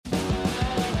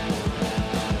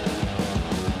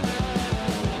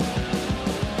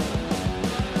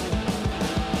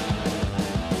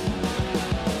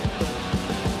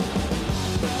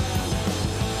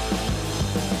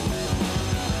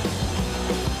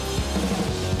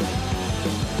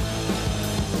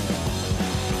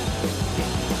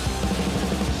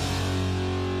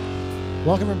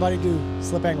Welcome, everybody, to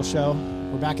Slip Angle Show.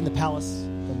 We're back in the Palace,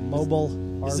 the mobile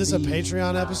RV. Is this a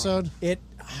Patreon episode?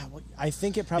 I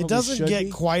think it probably It doesn't get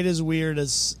be. quite as weird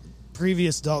as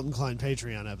previous Dalton Klein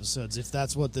Patreon episodes, if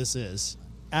that's what this is.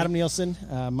 Adam Nielsen,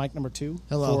 mic number 2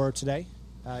 Hello. for today.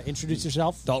 Introduce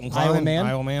yourself. Dalton Klein,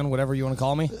 Iowa man, whatever you want to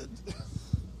call me.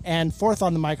 And fourth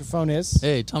on the microphone is...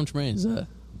 Hey, Tom Tremaines.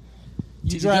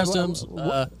 You drive... Customs.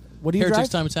 What do you Heretics drive?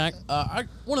 Time Attack.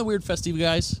 One of the weird Festiva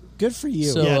guys. Good for you.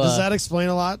 So- Yeah, does that explain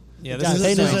a lot? Yeah, Does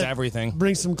this it- explains everything.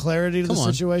 Bring some clarity to Come the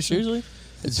on. situation?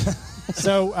 Seriously?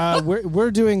 So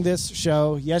we're doing this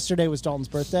show. Yesterday was Dalton's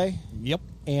birthday. Yep,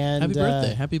 And Happy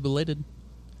birthday. Happy belated.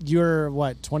 You're,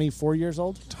 what, 24 years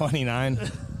old? 29.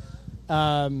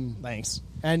 Thanks.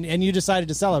 And you decided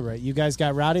to celebrate. You guys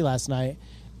got rowdy last night.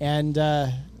 And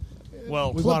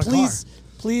Well, We bought a car.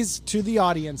 please, to the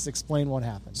audience, explain what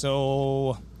happened.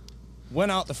 so went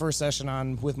out the first session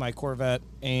on with my Corvette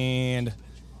and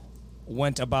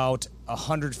went about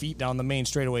 100 feet down the main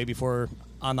straightaway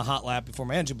on the hot lap before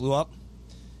my engine blew up,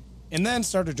 and then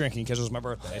started drinking because it was my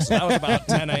birthday. So that was about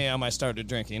 10 a.m. I started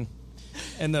drinking,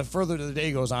 and the further the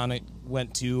day goes on, it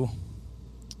went to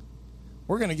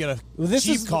we're gonna get a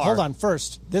cheap car. Hold on.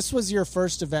 First, this was your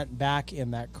first event back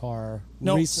in that car.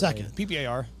 No, recently. second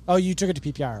PPAR, Oh, you took it to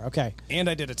PPR. Okay, and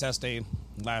I did a test day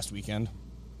last weekend.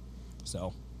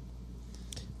 So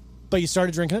but you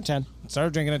started drinking at 10.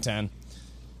 started drinking at 10.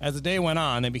 As the day went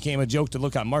on, it became a joke to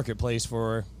look on Marketplace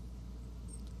for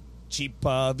cheap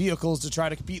vehicles to try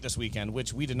to compete this weekend,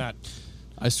 which we did not.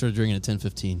 I started drinking at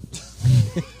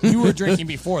 10:15. You were drinking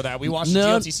before that. We watched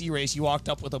No. the GLTC race. You walked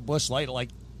up with a Busch Light at like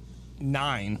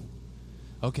 9.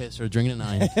 Okay, started drinking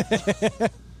at 9.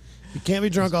 You can't be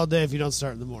drunk all day if you don't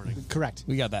start in the morning. Correct.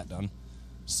 We got that done.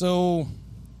 So,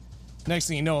 next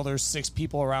thing you know, there's 6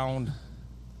 people around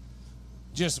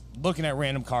just looking at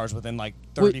random cars within like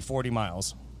 30, Wait. 40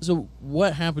 miles. So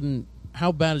what happened?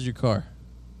 How bad is your car?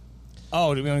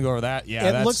 Oh, do we want to go over that?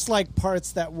 Yeah, It looks like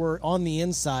parts that were on the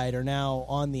inside are now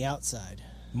on the outside.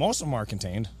 most of them are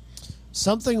contained.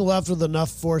 Something left with enough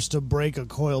force to break a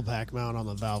coil pack mount on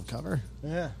the valve cover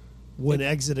Yeah. when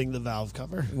exiting the valve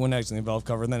cover. When exiting the valve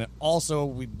cover. And then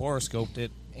we boroscoped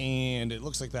it, and it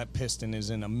looks like that piston is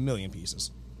in a million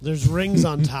pieces. There's rings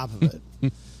on top of it.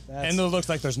 And it looks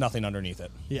like there's nothing underneath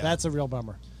it. Yeah. That's a real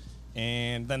bummer.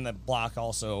 And then the block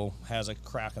also has a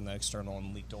crack in the external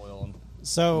and leaked oil and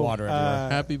So water everywhere.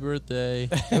 Happy birthday.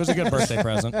 It was a good birthday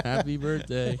present. Happy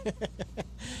birthday.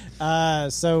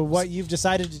 So what you've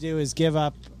decided to do is give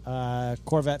up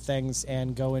Corvette things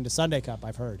and go into Sunday Cup,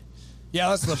 I've heard. Yeah,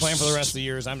 that's the plan for the rest of the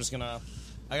years. I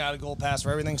got a gold pass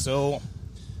for everything, so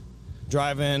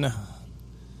driving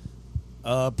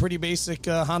a pretty basic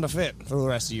Honda Fit for the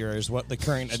rest of the year is what the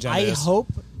current agenda I is. hope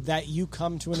that you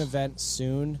come to an event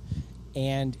soon,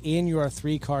 and in your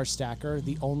 3-car stacker,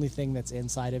 the only thing that's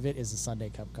inside of it is a Sunday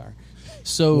Cup car.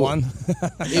 So One.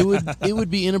 it would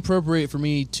be inappropriate for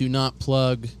me to not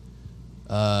plug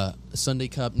Sunday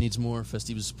Cup needs more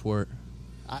Festiva support.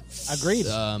 Agreed.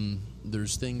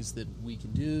 There's things that we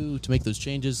can do to make those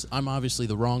changes. I'm obviously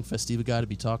the wrong Festiva guy to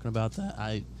be talking about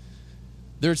that.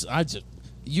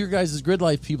 Your guys' Grid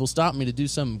Life people stopped me to do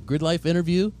some Grid Life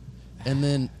interview, and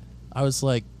then I was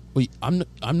like, "Wait, I'm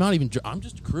not even. I'm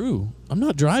just a crew. I'm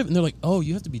not driving." They're like, "Oh,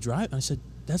 you have to be driving." I said,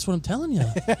 "That's what I'm telling you."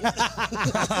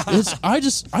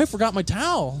 I forgot my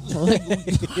towel. Like,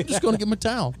 I'm just going to get my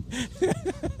towel.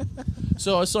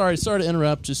 So sorry to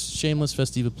interrupt. Just shameless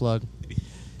Festiva plug.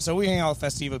 So we hang out with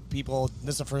Festiva people.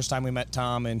 This is the first time we met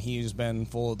Tom, and he's been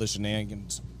full of the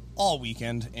shenanigans all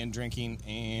weekend and drinking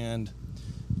and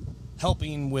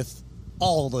helping with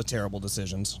all the terrible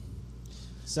decisions.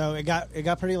 So it got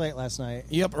pretty late last night.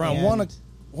 Yep, around And 1.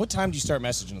 What time did you start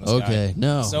messaging this guy? Okay,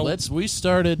 no. So We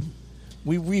started.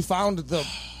 we found the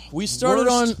We started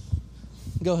worst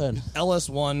on. Go ahead.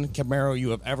 LS1 Camaro you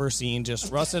have ever seen,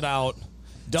 just rusted out,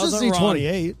 It's doesn't a run.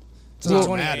 Z28. It's Well,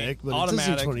 automatic, but it's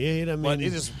a Z28. I mean, but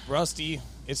it is rusty.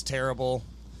 It's terrible.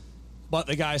 But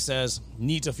the guy says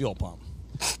needs a fuel pump.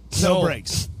 no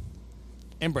brakes.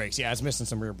 And brakes. Yeah, it's missing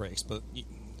some rear brakes. But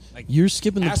You're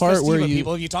skipping the ask part Festiva where you.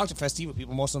 people. If you talk to Festiva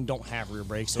people, most of them don't have rear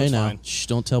brakes, so Hey it's now, fine. shh!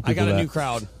 Don't tell I people got a that. new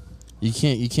crowd. You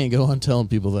can't go on telling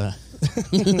people that.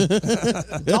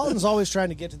 Dalton's always trying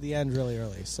to get to the end really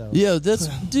early. So Yeah, that's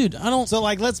dude. I don't. So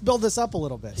let's build this up a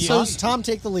little bit. So- Tom,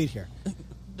 take the lead here.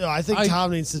 No, I think I-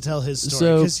 Tom needs to tell his story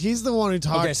So- because he's the one who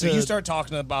talked Okay, so to... you start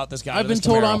talking about this guy. I've been this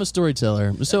told Camaro. I'm a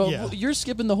storyteller. So Yeah. you're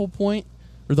skipping the whole point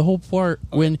or the whole part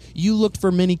when you looked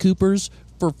for Mini Coopers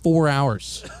for 4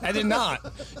 hours. I did not.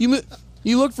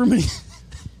 You looked for Mini.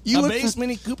 You a looked base for,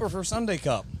 Mini Cooper for Sunday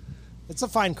Cup. It's a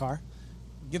fine car.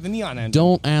 Get the neon engine.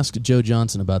 Don't ask Joe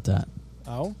Johnson about that.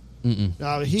 Oh,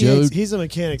 Joe- He's a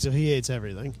mechanic, so he hates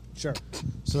everything. Sure.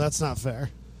 So that's not fair.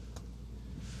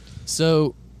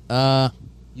 So,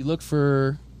 you look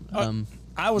for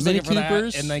I was Mini looking for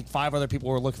Coopers? that, and like 5 other people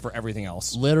were looking for everything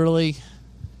else. literally.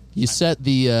 You set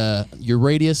the your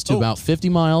radius to about 50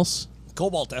 miles.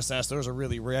 Cobalt SS, there was a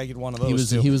really ragged one of those. He was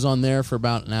too. he was on there for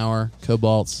about an hour.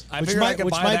 Cobalts. I Which figured I might, could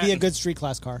which buy might that be a and- good street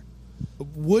class car.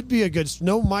 Would be a good.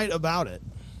 No might about it.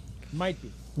 Might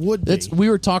be. Would be. We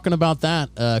were talking about that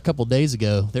a couple days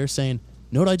ago. They're saying,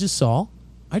 "Know what I just saw?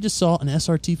 I just saw an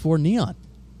SRT4 Neon."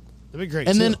 That'd be great.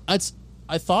 And too. then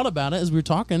I thought about it as we were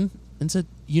talking and said,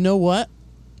 "You know what?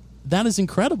 That is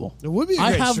incredible." It would be a I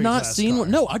great have street not class seen car.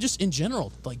 one. No, I just in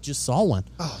general just saw one.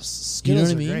 Oh, Skittles You know what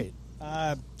I are mean? great.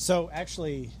 So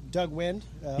actually, Doug Wind,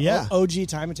 Yeah. OG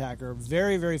time attacker,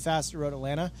 very, very fast at Road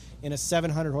Atlanta in a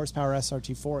 700 horsepower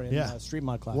SRT4 in Yeah. street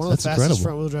mod class. One of the That's fastest incredible.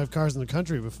 front wheel drive cars in the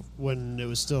country when it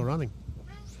was still running.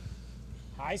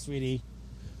 Hi, sweetie.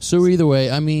 So either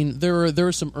way, I mean, there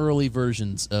were some early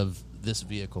versions of this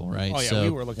vehicle, right? Oh yeah, so we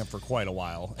were looking for quite a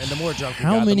while, and the more junk we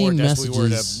How got, many the more desperate we were to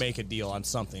messages- make a deal on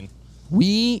something.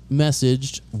 we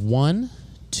messaged 1,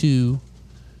 2,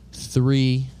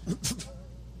 3.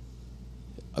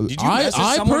 Did you message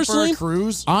someone personally, for a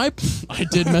cruise? I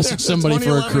did message somebody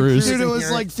for a 2011 cruise. Dude, it in was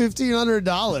here. like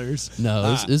 $1,500. No,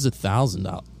 it was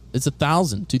 $1,000. It's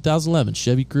 2011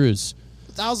 Chevy Cruise.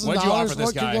 $1,000. What'd you offer this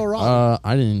What guy? could go wrong?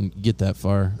 I didn't get that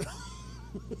far.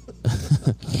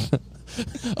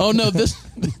 Oh no,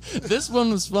 this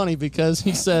one was funny because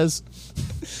he says,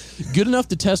 "Good enough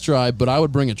to test drive, but I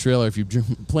would bring a trailer if you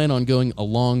plan on going a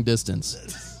long distance."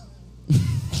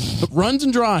 Runs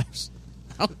and drives.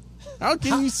 How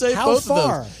can you say how both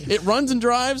far? of those? It runs and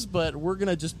drives, but we're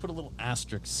gonna just put a little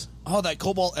asterisk. Oh, that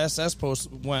Cobalt SS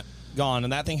post went gone,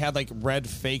 and that thing had like red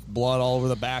fake blood all over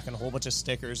the back and a whole bunch of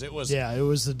stickers. It was Yeah, it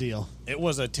was the deal. it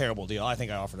was a terrible deal. I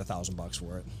think I offered $1,000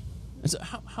 for it. So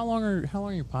how long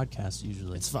are your podcasts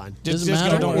usually? It's fine. Does it Just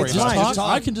matter? go, don't worry Just about it. talk? Just talk.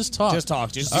 I can just talk. Just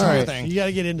talk. Just All do your right. thing. You got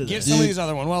to get into Get this. some of Dude, these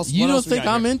other ones. What else? You what don't else we think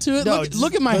got I'm here? into it? No,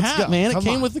 Look at my let's hat, go. man. It Come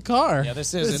came on. with the car. Yeah,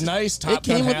 this is a nice Top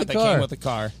came Gun with hat the that car. came with the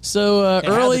car. So It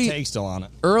had the early tag still on it.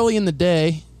 early in the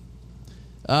day,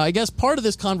 I guess part of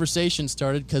this conversation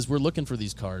started because we're looking for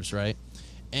these cars, right?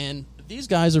 And these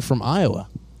guys are from Iowa.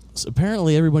 So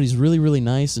apparently everybody's really, really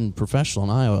nice and professional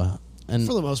in Iowa. And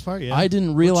For the most part, yeah. I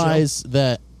didn't realize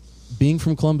that being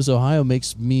from Columbus, Ohio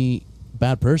makes me a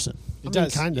bad person. It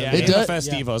does. Kind of. Yeah, It and the does-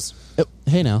 Festivas.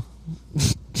 Hey now.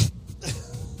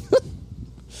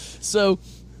 So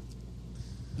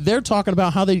they're talking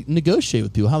about how they negotiate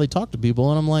with people, how they talk to people,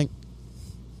 and I'm like,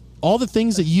 all the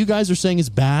things that you guys are saying is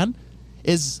bad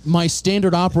is my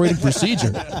standard operating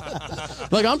procedure.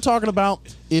 Like I'm talking about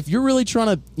if you're really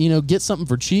trying to, get something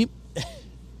for cheap,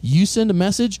 you send a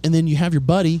message and then you have your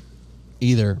buddy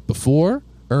either before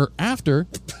or after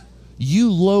you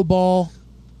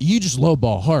just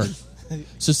lowball hard.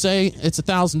 So say it's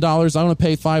 $1,000, I want to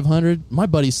pay $500. My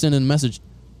buddy's sending a message,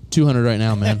 $200 right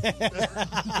now, man.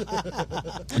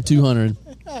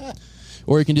 $200.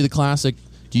 Or you can do the classic.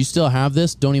 Do you still have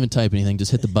this? Don't even type anything.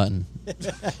 Just hit the button.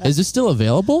 Is this still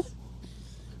available?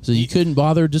 So you couldn't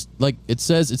bother. Just like it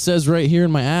says right here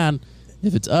in my ad.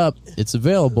 If it's up, it's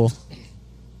available.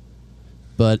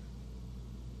 But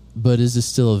is this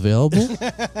still available?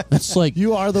 That's like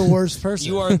You are the worst person.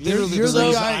 You are literally you're the the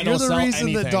reason guy. I You're don't the sell reason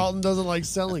anything. that Dalton doesn't like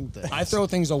selling things. I throw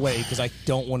things away because I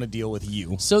don't want to deal with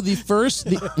you. so. The first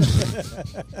I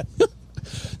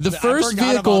first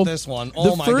forgot vehicle. about this one.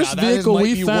 Oh the my first God, that vehicle might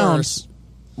we be found. worse.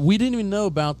 We didn't even know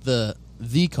about the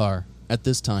car at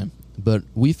this time, but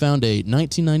we found a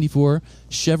 1994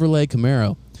 Chevrolet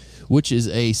Camaro, which is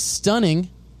a stunning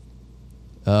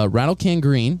rattle can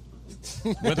green.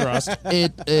 with rust.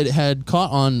 It had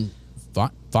caught on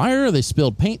fire. They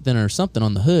spilled paint thinner or something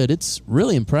on the hood. It's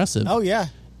really impressive. Oh, yeah.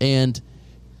 And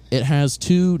it has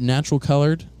two natural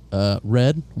colored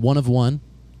red, one of one,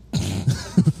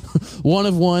 one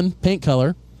of one paint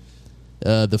color.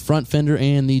 The front fender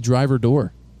and the driver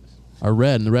door are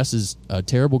red, and the rest is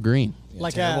terrible green.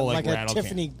 Like terrible, a rattle can.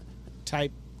 Tiffany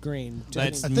type green.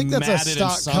 That's I think that's a matted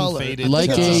and stock color. sun-faded. Like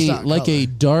It's a stock a color.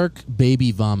 dark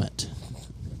baby vomit.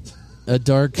 A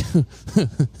dark.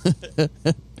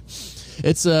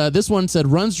 It's this one said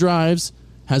runs, drives,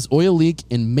 has oil leak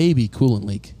and maybe coolant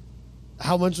leak.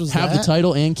 How much was Have that? the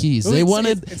title and keys. They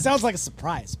wanted. It sounds like a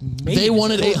surprise. Maybe They it's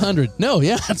wanted cool. 800. No,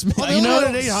 yeah, it's They you know.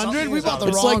 wanted 800. We bought the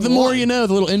It's wrong like the more one. you know.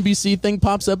 The little NBC thing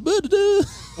pops up. We They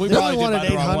probably only did wanted buy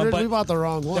the wrong one, 800. but We bought the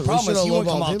wrong one. the problem We is should've he wouldn't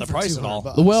come lowballed out him the for price at 200 all.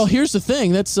 bucks. Well, here's the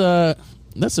thing. That's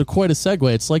quite a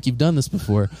segue. It's like you've done this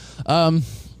before.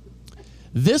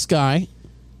 This guy,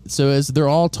 so as they're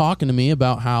all talking to me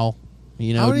about how,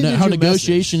 You How know, many did how you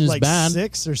negotiation message? is like bad.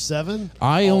 6 or 7?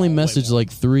 I only way messaged more.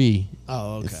 like 3.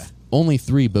 Oh, okay. Only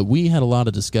 3, but we had a lot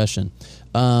of discussion.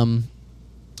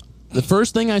 The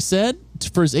first thing I said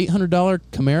for his $800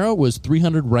 Camaro was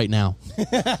 $300 right now.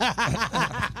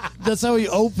 That's how he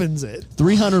opens it.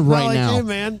 $300 Not right like, now. hey,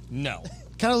 man, No.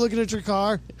 kind of looking at your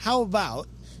car. How about?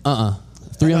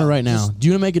 300 right now. Do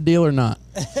you want to make a deal or not?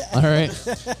 All right.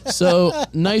 So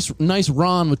nice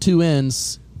Ron with 2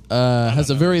 N's has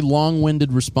a very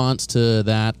long-winded response to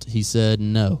that. He said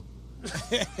no.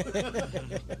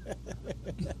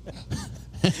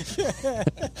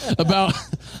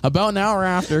 about an hour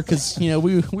after, because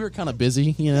we were kind of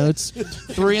busy. It's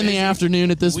 3 in the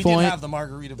afternoon at this We point. did have the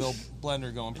Margaritaville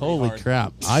blender going pretty Holy hard.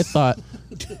 crap! I thought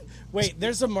Wait,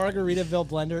 there's a Margaritaville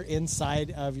blender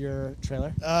inside of your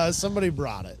trailer? Somebody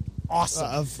brought it.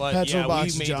 Awesome. But Petrol yeah,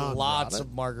 Box we made John lots brought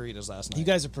of margaritas last night. You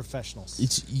guys are professionals.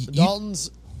 it's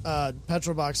Dalton's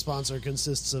Petrol Box sponsor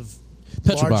consists of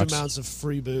Petrol large Box. amounts of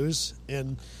free booze,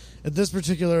 and at this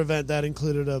particular event, that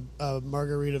included a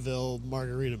Margaritaville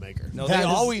margarita maker. No, That they is-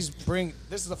 always bring.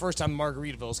 This is the first time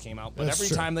Margaritavilles came out, but That's every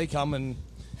true. time they come and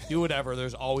do whatever,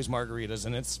 there's always margaritas,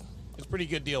 and it's a pretty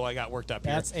good deal. I got worked up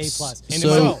here. That's A+. And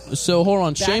So hold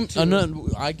on, back Shame. to- No,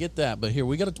 I get that, but here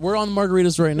we're on the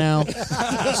margaritas right now.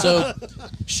 So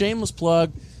shameless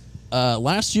plug.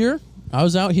 Last year I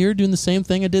was out here doing the same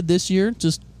thing I did this year.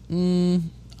 Just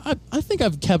I think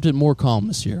I've kept it more calm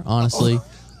this year. Honestly,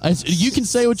 you can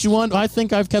say what you want. I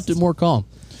think I've kept it more calm.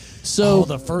 So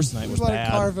the first night We was bought a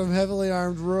bad. car from heavily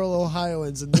armed rural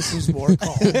Ohioans, and this was more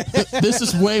calm. this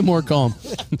is way more calm.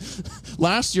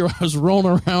 Last year I was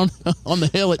rolling around on the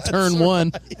hill at turn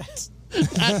 1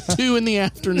 at 2 in the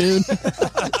afternoon.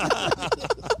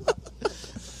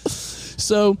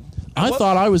 So I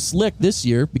thought I was slick this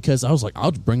year because I was like,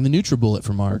 I'll bring the NutriBullet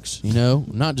for Mark's.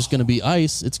 Not just going to be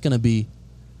ice; it's going to be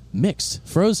mixed,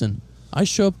 frozen. I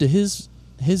show up to his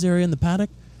area in the paddock.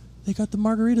 They got the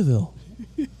Margaritaville.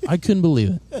 I couldn't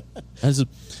believe it.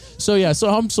 So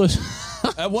I'm so.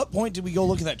 At what point did we go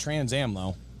look at that Trans Am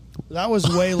though? That was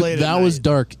way late. That at was night.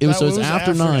 dark. It was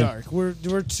after 9. Dark. We're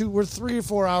 3 or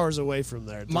 4 hours away from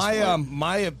there. at this My point.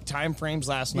 my time frames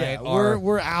last yeah, night are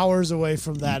we're hours away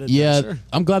from that. Yeah, Adventure.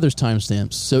 I'm glad there's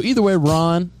timestamps. So either way,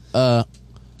 Ron, about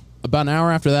an hour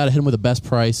after that, I hit him with the best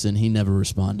price, and he never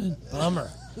responded. Bummer.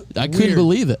 I couldn't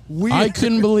believe it. I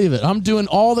couldn't believe it. I'm doing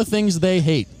all the things they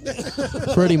hate,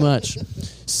 pretty much.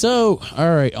 So,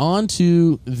 all right, on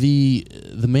to the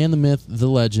man, the myth, the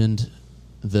legend,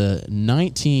 the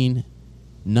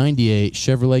 1998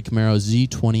 Chevrolet Camaro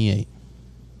Z28.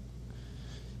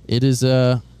 It is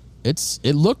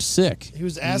it looked sick. He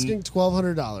was asking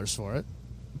 $1,200 for it.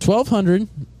 1,200,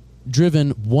 driven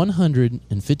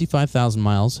 155,000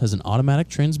 miles, has an automatic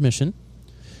transmission,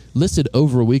 listed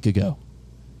over a week ago.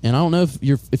 And I don't know if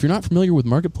you're not familiar with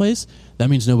Marketplace,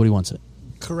 that means nobody wants it.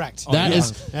 Correct. That yeah.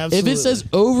 is, Absolutely. if it says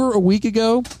over a week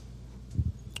ago,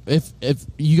 if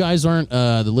you guys aren't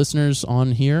the listeners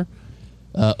on here,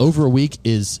 over a week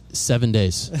is 7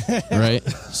 days, right?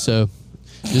 So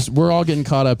we're all getting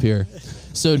caught up here.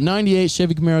 So 98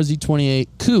 Chevy Camaro Z28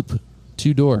 coupe,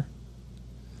 2-door.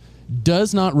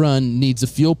 Does not run, needs a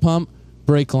fuel pump,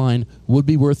 brake line, would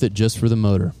be worth it just for the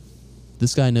motor.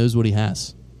 This guy knows what he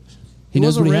has. He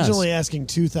knows was what he has. originally asking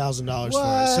 $2,000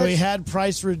 for it, so he had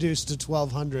price reduced to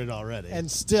 $1,200 already.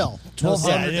 And still,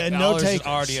 $1,200 Yeah, no is takers.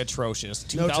 already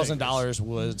atrocious. No $2,000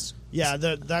 was yeah,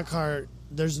 that car.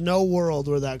 There's no world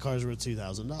where that car's worth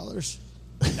 $2,000.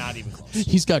 not even close.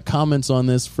 He's got comments on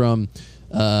this from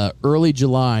early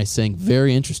July saying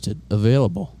very interested,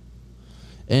 available.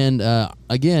 And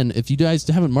again, if you guys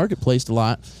haven't marketplaced a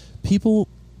lot, people,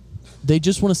 they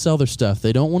just want to sell their stuff.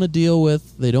 They don't want to deal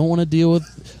with a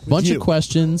bunch you. of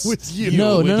questions. With you.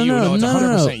 No, With no, you. no, no, It's no,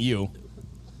 100% no. you.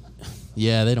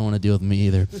 Yeah, they don't want to deal with me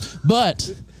either.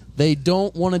 But they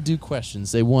don't want to do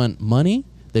questions. They want money.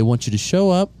 They want you to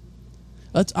show up.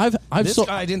 I've This sold.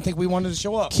 guy didn't think we wanted to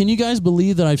show up. Can you guys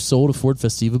believe that I've sold a Ford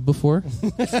Festiva before?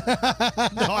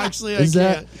 No, actually, I Is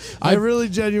that- can't. I I- really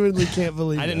genuinely can't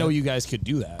believe I didn't that. know you guys could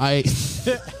do that. I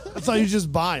I thought you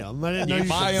just buy them. I didn't know You you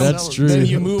buy could 'em, sell That's them. true. Then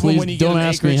you move Please them when you don't get an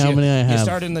ask me acreage. how many I have. You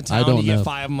start in the I town, don't you get know.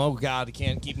 5 of them. Oh, God, I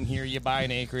can't keep them here. You buy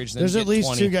an acreage. Then There's you at get least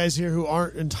 20. 2 guys here who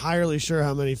aren't entirely sure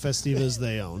how many Festivas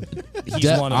they own. He's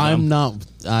one of I'm them.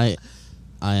 not.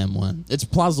 I am one. It's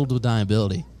plausible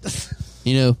deniability.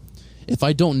 If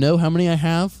I don't know how many I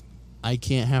have, I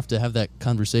can't have to have that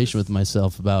conversation with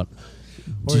myself about.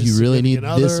 Or Do his you really need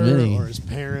significant this other, many? Or his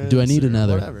parents? Do I need or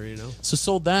another? Whatever, So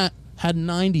sold that. Had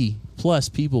 90 plus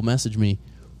people message me.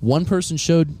 One person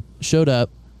showed up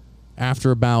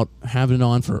after about having it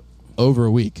on for over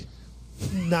a week.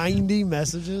 90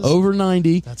 messages? Over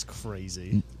 90. That's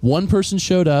crazy. One person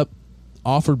showed up,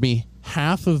 offered me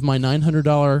half of my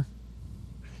 $900,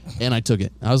 and I took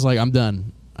it. I was like, I'm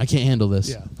done. I can't handle this.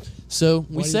 Yeah. So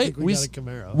Why do you think we got a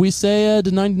Camaro? we say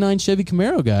the 99 Chevy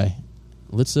Camaro guy.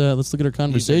 Let's look at our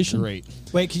conversation. Great.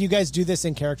 Wait, can you guys do this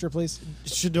in character, please?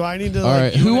 Do I need to? All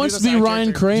right, who wants to be Ryan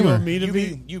Do you Kramer? want me to You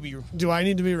be? be you Do I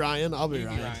need to be Ryan? I'll be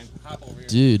Ryan. Ryan. Hop over here.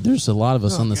 Dude, there's a lot of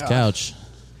us Oh, on this God. couch.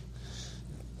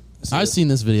 I've seen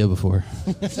this video before.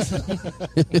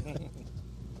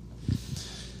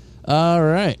 All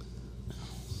right.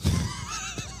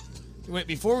 Wait,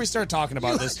 before we start talking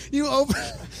about this, You open.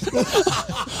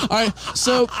 All right.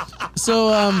 So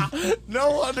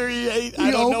no wonder he ate.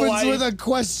 He opens with a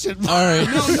question. all right.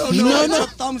 No, it's a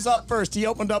thumbs up first. He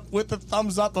opened up with the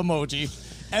thumbs up emoji.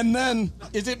 And then,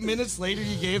 is it minutes later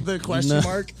you gave the question No.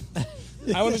 mark?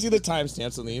 I want to see the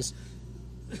timestamps on these.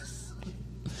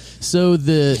 So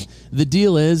the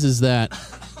deal is that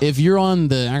if you're on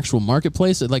the actual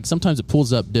marketplace, like sometimes it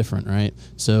pulls up different, right?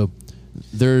 So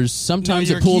there's sometimes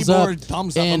your it pulls up, keyboard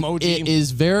thumbs up and emoji. it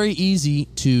is very easy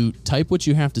to type what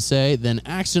you have to say, then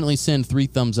accidentally send 3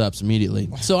 thumbs ups immediately.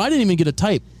 So I didn't even get a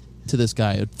type to this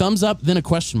guy. A thumbs up, then a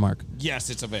question mark. Yes,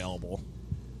 it's available.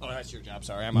 Oh, that's your job.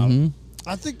 Sorry, I'm out. Mm-hmm.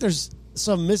 I think there's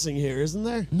some missing here, isn't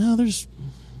there? No, there's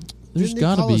Didn't he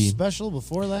got to call a be. special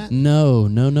before that? No.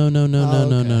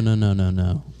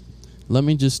 okay. Let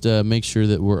me just make sure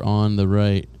that we're on the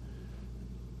right.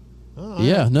 Oh,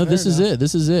 Yeah, no, fair this is enough. it.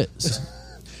 This is it.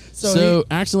 So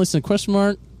accidentally sent a question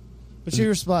mark. But she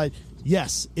replied,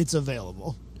 "Yes, it's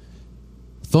available."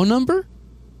 Phone number?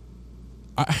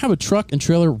 I have a truck and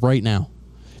trailer right now.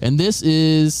 And this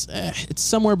is, it's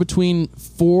somewhere between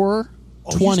 420.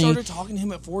 Oh, you started talking to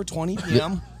him at 4:20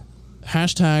 p.m.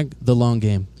 Hashtag the long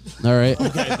game. All right.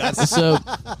 Okay, that's So,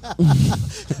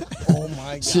 oh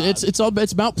my god. so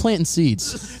it's about planting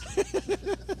seeds.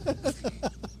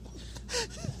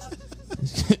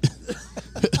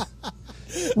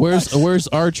 Where's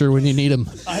Archer when you need him?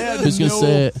 I had Who's no gonna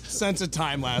say it? sense of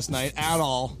time last night at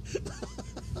all.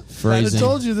 I Phrasing.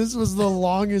 told you this was the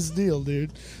longest deal,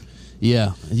 dude.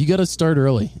 Yeah, you got to start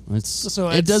early. So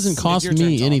It doesn't it's cost your turn,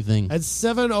 me Tom. anything. At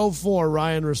 7:04,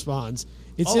 Ryan responds,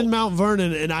 "It's in Mount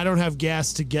Vernon, and I don't have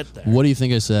gas to get there." What do you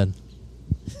think I said?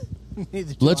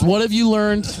 What have you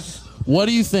learned? What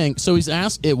do you think? So he's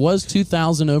asked. It was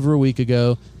 2,000 over a week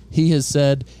ago. He has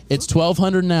said it's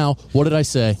 1,200 now. What did I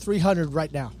say? 300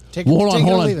 right now. Take Hold take on, it or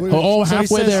hold on. leave it. Oh, So he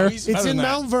halfway says, there. He's It's better in than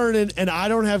that. Mount Vernon, and I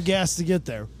don't have gas to get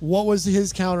there. What was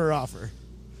his counter offer?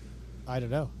 I don't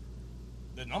know.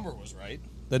 The number was right.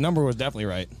 The number was definitely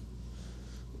right.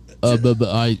 But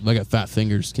I got fat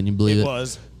fingers. Can you believe It it?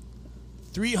 was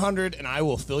 300, and I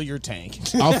will fill your tank.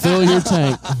 I'll fill your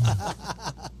tank.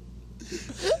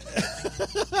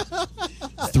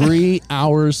 3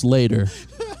 hours later.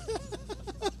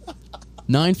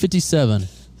 9:57.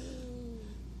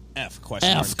 F question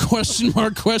F mark. question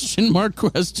mark question mark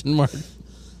question mark.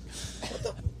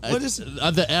 What is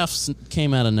The F's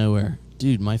came out of nowhere,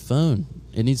 dude. My phone.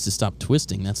 It needs to stop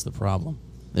twisting. That's the problem.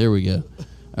 There we go.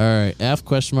 All right. F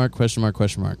question mark question mark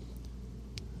question mark.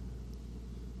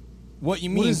 what you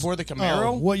What mean is- for the Camaro?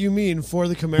 Oh, what you mean for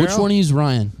the Camaro? Which one of you's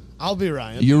Ryan? I'll be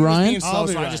Ryan. You're He was Ryan. being slow, I'll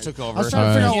be so I Ryan. just took over. I was trying to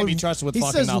All figure right. out Can't what- be trusted with he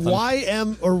fucking says nothing.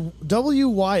 YM or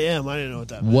WYM. I didn't know what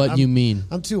that meant. What you mean?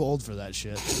 I'm too old for that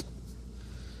shit.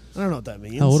 I don't know what that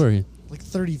means. How old are you? Like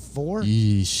 34?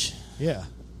 Yeesh. Yeah.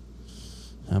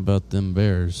 How about them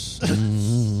Bears?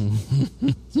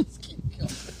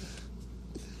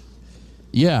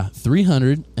 Yeah,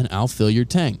 300, and I'll fill your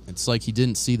tank. It's like he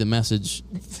didn't see the message.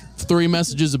 3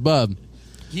 messages above.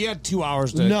 He had 2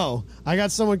 hours to. No, I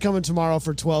got someone coming tomorrow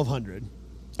for 1,200.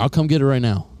 I'll come get it right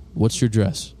now. What's your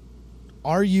dress?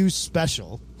 Are you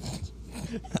special?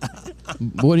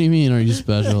 What do you mean, are you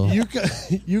special?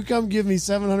 You come give me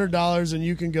 $700 and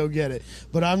you can go get it,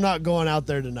 but I'm not going out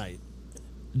there tonight.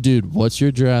 Dude, what's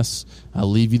your dress? I'll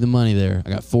leave you the money there. I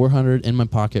got 400 in my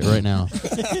pocket right now.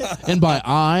 And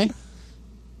by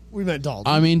We meant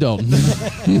Dalton. I mean Dalton.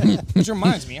 Which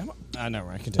reminds me, never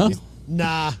mind. Continue.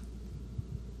 Nah.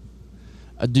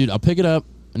 Dude, I'll pick it up.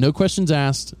 No questions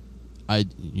asked.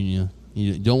 You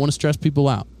don't want to stress people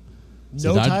out.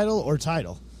 No that- title or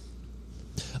title?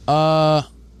 I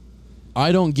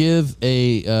don't give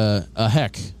a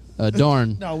heck, a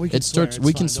darn. No, we can it swear. starts. It's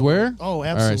we fine, can don't swear. worry. Oh, All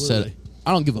right, said absolutely. it.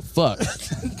 I don't give a fuck.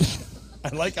 I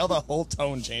like how the whole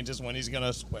tone changes when he's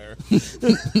gonna swear.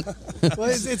 Well,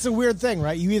 it's a weird thing,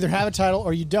 right? You either have a title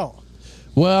or you don't.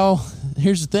 Well,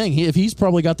 here's the thing. If he's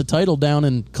probably got the title down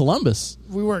in Columbus,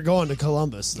 We weren't going to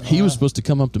Columbus, though. he was supposed to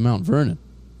come up to Mount Vernon.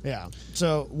 Yeah.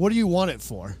 So, what do you want it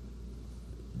for?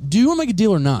 do you want to make a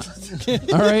deal or not?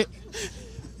 All right.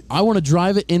 I want to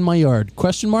drive it in my yard.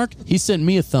 Question mark? He sent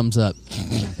me a thumbs up.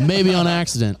 Maybe on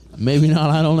accident. Maybe not.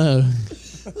 I don't know.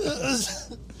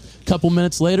 Couple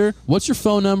minutes later, what's your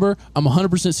phone number? I'm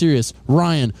 100% serious.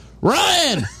 Ryan.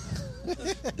 Ryan!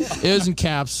 It was in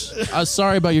caps. I was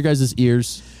sorry about your guys'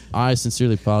 ears. I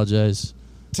sincerely apologize.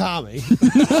 Tommy.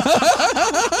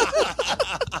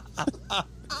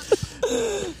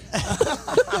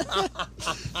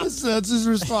 That's his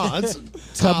response.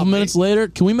 Couple minutes later,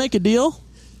 can we make a deal?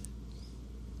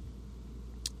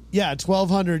 Yeah,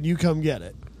 1,200. You come get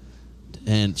it.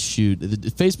 And shoot,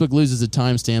 Facebook loses the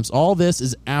timestamps. All this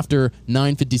is after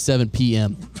 9:57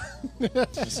 p.m.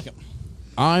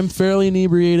 I'm fairly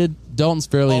inebriated. Dalton's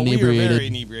fairly inebriated. We were very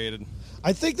inebriated.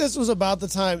 I think this was about the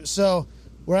time. So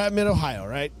we're at Mid-Ohio,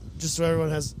 right? Just so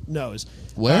everyone knows.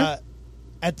 Where?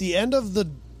 At the end of the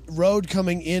road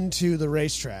coming into the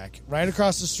racetrack, right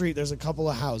across the street, there's a couple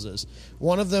of houses.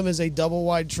 One of them is a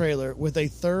double-wide trailer with a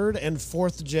 3rd and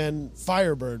 4th gen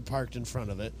Firebird parked in front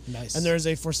of it. Nice. And there's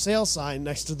a for sale sign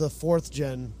next to the 4th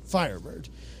gen Firebird.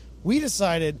 We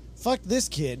decided, fuck this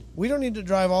kid. We don't need to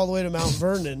drive all the way to Mount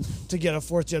Vernon to get a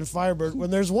 4th gen Firebird when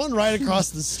there's one right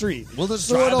across the street. We'll just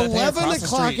so at drive that thing 11 across the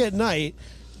o'clock street. at night,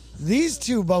 these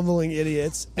two bumbling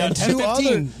idiots and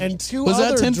 10:15. two Was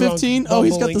that other 10:15? drunk Oh,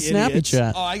 he's got the bumbling snappy idiots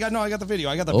chat. Oh, I got the video.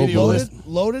 I got the Oh, video. boy.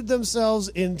 loaded themselves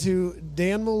into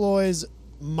Dan Malloy's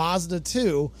Mazda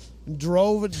 2,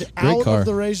 drove it out car. of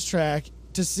the racetrack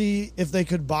to see if they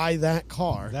could buy that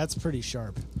car. That's pretty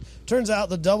sharp. Turns out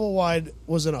the double wide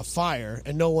was in a fire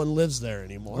and no one lives there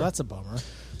anymore. Well, that's a bummer.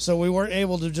 So we weren't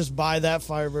able to just buy that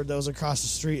Firebird that was across the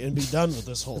street and be done with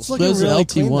this whole It's stuff. looking There's really an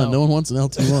clean, LT1. though. No one wants an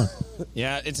LT1.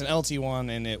 Yeah, it's an LT1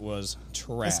 and it was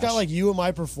trash. It's got like you and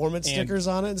my performance And- stickers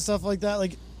on it and stuff like that.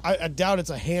 Like I doubt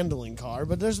it's a handling car,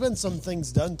 but there's been some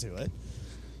things done to it.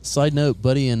 Side note,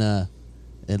 buddy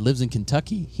it lives in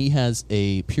Kentucky. He has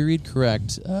a period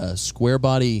correct square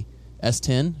body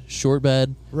S10, short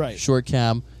bed, Right. short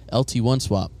cab, LT1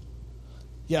 swap.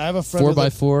 Yeah, I have a friend.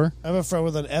 4x4. I have a friend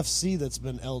with an FC that's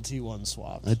been LT1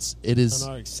 swapped. It is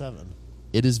an RX-7.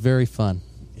 it is very fun.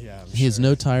 Yeah, I'm He has sure.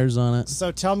 no tires on it.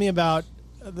 So tell me about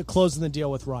the closing the deal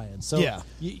with Ryan. So Yeah.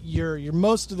 you're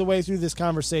most of the way through this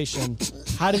conversation.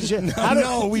 How did you?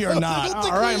 No, we are not.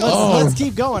 All right, let's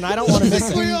keep going. I don't want to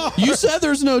miss it. You said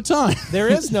there's no time. There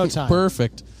is no time.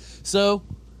 Perfect. So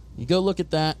you go look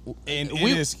at that. And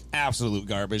We- it is absolute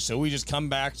garbage. So we just come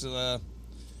back to the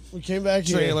We came back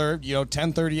here. trailer,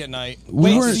 10:30 at night. We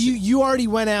Wait, weren't- so you already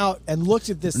went out and looked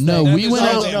at this No, thing. we went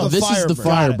No, out. no, This is the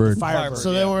Firebird. Firebird. Firebird.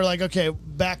 So then we're like, okay,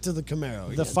 back to the Camaro.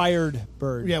 The again. fired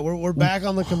bird. Yeah, we're back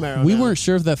on the Camaro. We now. weren't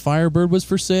sure if that Firebird was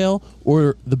for sale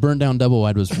or the burned down double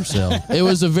wide was for sale. It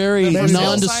was a very For sale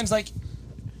non. sign's like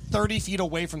 30 feet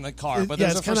away from the car, but yeah,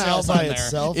 there's it's a for kind of sale out by sign there.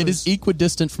 itself. It is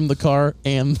equidistant from the car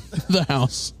and the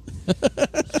house.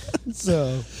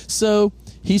 So So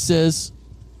he says,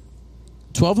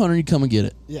 1,200, you come and get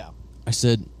it. yeah. I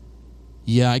said,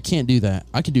 yeah, I can't do that.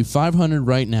 I can do 500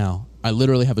 right now. I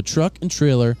literally have a truck and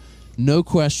trailer, no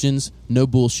questions, no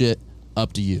bullshit,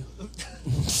 up to you.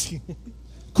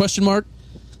 Question mark?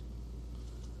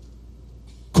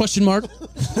 Question mark?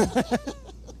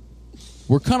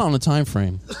 We're kind of on a time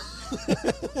frame.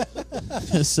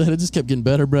 I said it just kept getting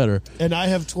better, better. And I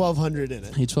have 1,200 in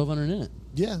it. Hey, 1,200 in it.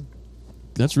 Yeah.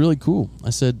 That's really cool. I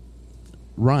said,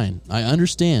 Ryan, I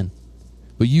understand,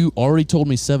 but you already told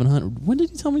me 700. When did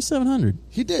he tell me 700?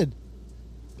 He did.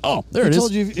 Oh, there I it is.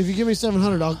 told you if you give me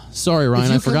 700, I'll. Sorry, if Ryan,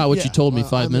 you I forgot what yeah, you told me well,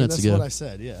 5 minutes that's ago. what I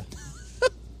said. Yeah.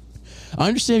 I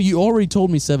understand you already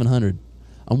told me 700.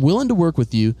 I'm willing to work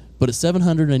with you, but at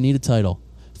 700, I need a title.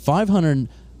 500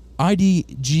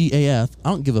 IDGAF, I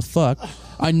don't give a fuck.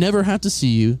 I never have to see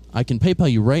you. I can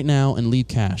PayPal you right now and leave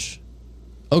cash.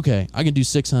 Okay, I can do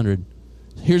 600.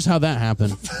 Here's how that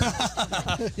happened.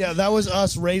 Yeah, that was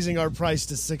us raising our price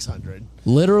to 600.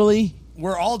 Literally,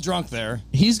 We're all drunk there.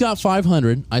 he's got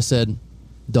 500. I said,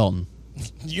 Dalton,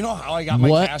 You know how I got my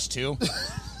What? cash too?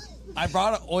 I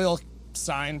brought an oil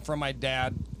sign from my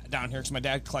dad down here because my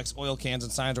dad collects oil cans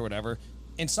and signs or whatever.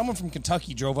 And someone from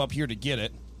Kentucky drove up here to get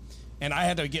it. And I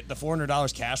had to get the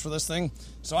 $400 cash for this thing.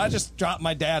 So I just dropped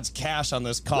my dad's cash on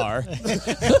this car.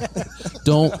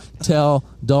 don't tell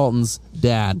Dalton's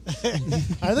dad.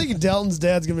 I think Dalton's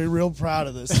dad's gonna be real proud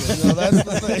of this thing. No, that's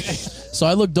the thing. So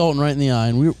I looked Dalton right in the eye,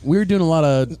 and we were doing a lot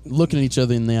of looking at each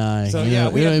other in the eye. So you yeah, know,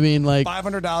 we you know had what I mean? Like,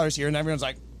 $500 here, and everyone's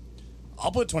like,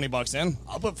 "I'll put $20 in.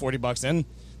 I'll put $40 in."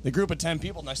 The group of 10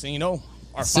 people. Next thing you know,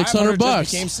 our $600 $500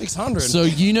 just became $600. so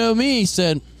you know me, he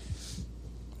said,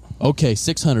 okay,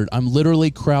 600. I'm literally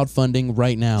crowdfunding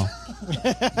right now.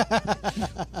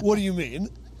 What do you mean?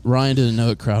 Ryan didn't know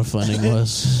what crowdfunding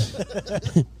was.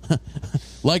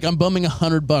 Like I'm bumming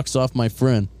 $100 off my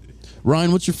friend.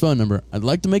 Ryan, what's your phone number? I'd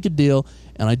like to make a deal,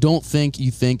 and I don't think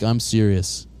you think I'm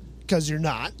serious. Because you're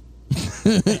not.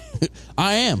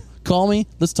 I am. Call me.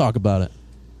 Let's talk about it.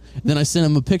 Then I sent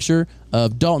him a picture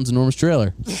of Dalton's enormous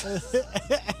trailer.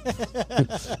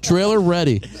 Trailer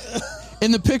ready.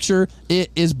 In the picture,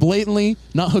 it is blatantly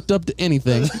not hooked up to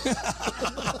anything.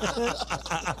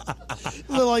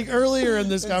 Well, like earlier in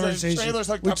this conversation, trailer's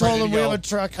hooked we up, told ready him to we go. have a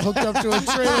truck hooked up to a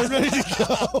trailer ready to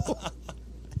go.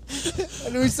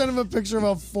 And we sent him a picture of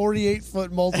a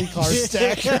 48-foot multi-car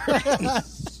stacker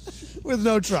with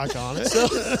no truck on it.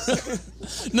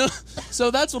 No,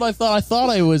 so that's what I thought. I thought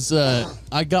I was.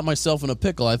 I got myself in a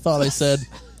pickle. I thought I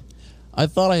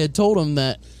had told him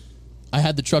that I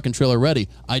had the truck and trailer ready.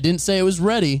 I didn't say it was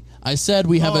ready. I said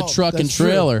we have a truck and that's true.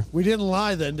 trailer. We didn't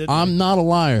lie then, did we? I'm not a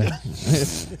liar.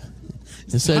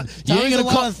 I said you ain't Tommy's gonna a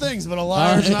lot call. of things, but a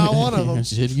liar's not one of them. I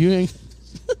said, you ain't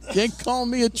calling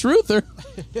me a truther.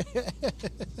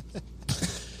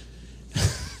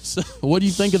 So, what do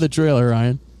you think of the trailer,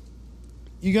 Ryan?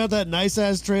 You got that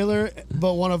nice-ass trailer,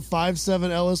 but one of 5.7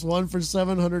 LS1 for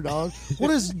 $700. What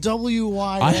is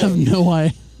WYA? I have no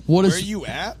idea. What Where are is? you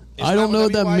at? I don't know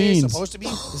what that WYA is means. Supposed to be?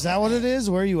 Is that what it is?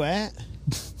 Where are you at?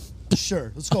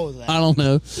 Sure, let's go with that. I don't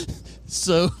know.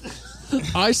 So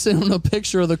I sent him a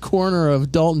picture of the corner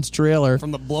of Dalton's trailer.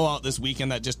 From the blowout this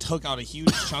weekend that just took out a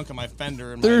huge chunk of my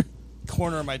fender and There- my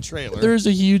corner of my trailer. There's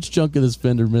a huge chunk of this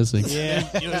fender missing. Yeah,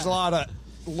 there's a lot of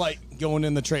light going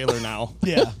in the trailer now.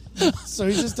 Yeah. So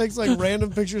he just takes like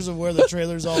random pictures of where the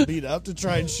trailer's all beat up to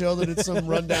try and show that it's some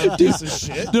rundown piece of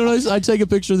shit. No, I take a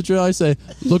picture of the trailer. I say,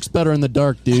 looks better in the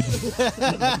dark, dude.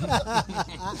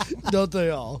 Don't they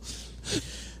all?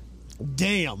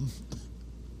 Damn.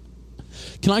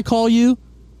 Can I call you?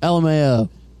 LMAO.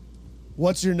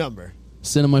 What's your number?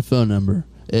 Send him my phone number.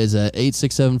 Is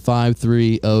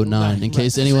 867-5309. In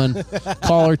case anyone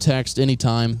call or text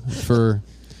anytime for,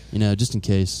 just in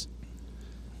case.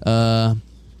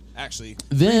 Actually,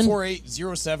 Then-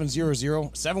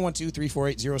 348-0700,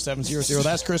 712-348-0700.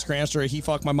 That's Chris Cranster. He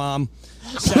fucked my mom.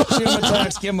 Shoot him a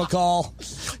text, give him a call.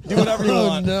 Do whatever you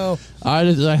want. No.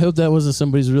 I hope that wasn't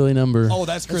somebody's really number. Oh,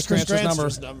 that's Chris Chris Cranster's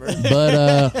Cranster's number. number.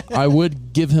 But I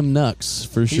would give him Nux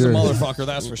for He's sure. a motherfucker,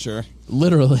 that's for sure.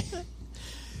 Literally.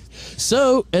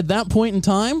 So at that point in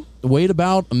time, wait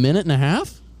about a minute and a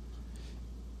half,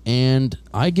 and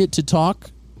I get to talk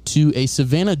to a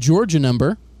Savannah, Georgia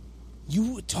number.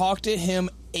 You talked to him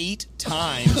 8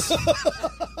 times.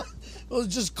 Well,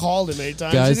 just called him 8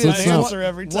 times. Guys, he didn't let's not- answer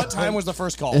every time. What time was the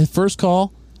first call? First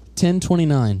call,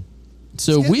 10:29.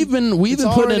 So we've been It's putting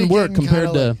already in work getting compared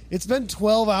kinda to late. It's been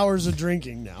 12 hours of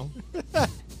drinking now.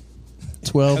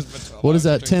 12. Has been 12 What is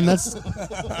hours that? 10.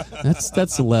 drinking.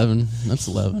 That's 11. That's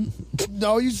 11.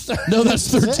 No, you started. No, that's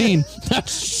 13.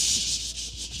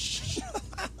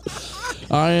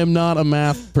 I am not a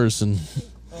math person.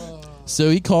 So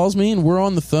he calls me, and we're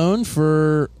on the phone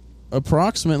for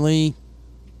approximately.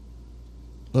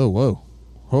 Oh, whoa.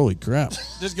 Holy crap.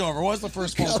 Just go over. What was the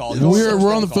first phone call?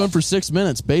 We're on the phone for 6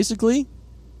 minutes. Basically,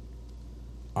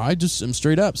 I just am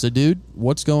straight up. Said, dude,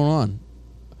 what's going on?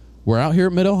 We're out here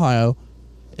at Mid-Ohio.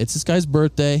 It's this guy's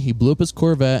birthday. He blew up his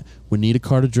Corvette. We need a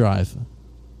car to drive.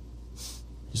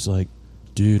 He's like,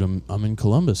 dude, I'm in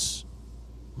Columbus.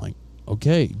 I'm like,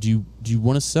 okay, do you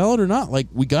want to sell it or not? Like,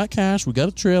 we got cash, we got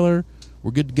a trailer,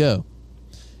 we're good to go.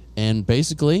 And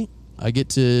basically, I get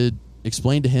to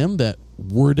explain to him that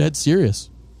we're dead serious.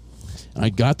 I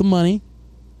got the money,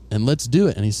 and let's do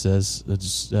it. And he says,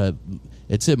 it's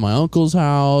at my uncle's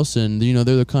house, and they're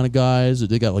the kind of guys that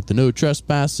they got like the no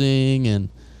trespassing, and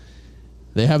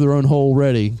they have their own hole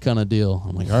ready kind of deal.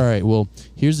 I'm like, all right, well,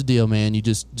 here's the deal, man. You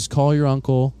just call your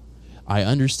uncle. I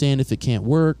understand if it can't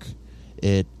work.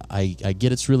 I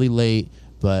get it's really late,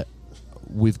 but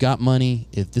we've got money.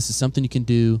 If this is something you can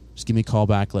do, just give me a call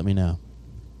back. Let me know.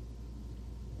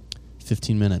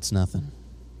 15 minutes, nothing.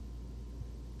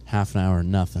 Half an hour,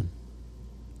 nothing.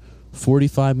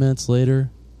 45 minutes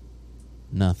later,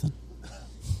 nothing.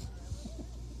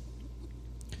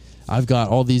 I've got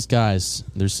all these guys.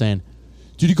 They're saying,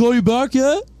 did he call you back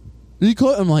yet? Did he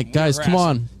call? I'm like, guys, come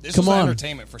on. This Come was on.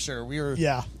 entertainment for sure. We were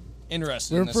Yeah.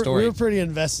 interested We in were, this story. we were pretty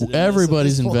invested in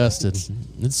Everybody's this at this invested,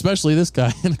 point. especially this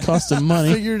guy. It cost him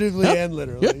money. Figuratively and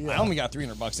literally. Yep. Yeah. I only got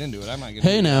 $300 into it. I'm not gonna.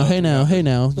 Hey do now, that. hey now, hey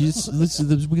now.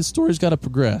 The story's got to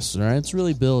progress, all right? It's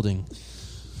really building.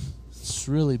 It's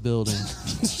really building.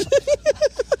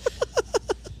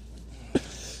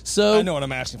 So I know what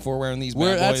I'm asking for wearing these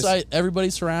Where bad boys. that's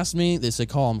everybody's harassed me. They say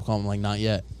call him. I'm like, not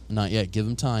yet. Give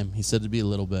him time. He said it'd be a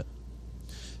little bit.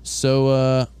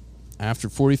 So After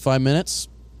 45 minutes,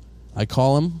 I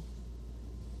call him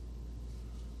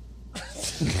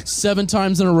 7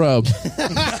 times in a row.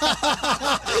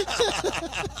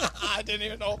 I didn't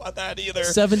even know about that either.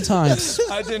 7 times.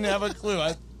 I didn't have a clue.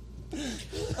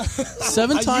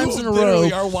 7 times in a row.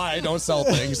 Literally are why I don't sell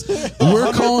things.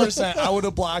 We're calling. 100%. I would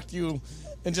have blocked you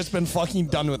and just been fucking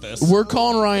done with this. We're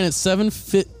calling Ryan at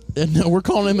 7:50. No, we're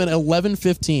calling him at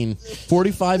 11:15.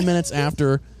 45 minutes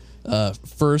after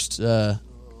first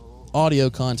audio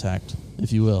contact,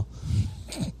 if you will.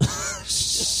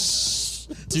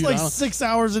 It's like 6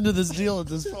 hours into this deal at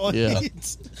this point. Yeah.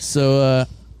 So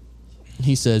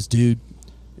he says, dude,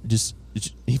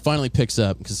 he finally picks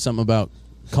up because something about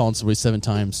calling somebody 7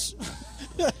 times.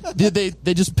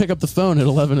 They just pick up the phone at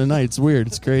 11 at night. It's weird.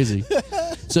 It's crazy.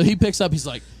 So he picks up. He's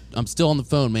like, I'm still on the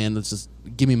phone, man. Let's just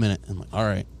give me a minute. I'm like, all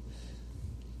right.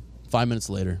 5 minutes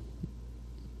later.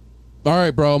 All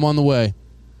right, bro. I'm on the way.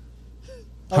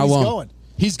 How long? Going.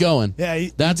 He's going. Yeah,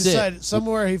 That's he decided it.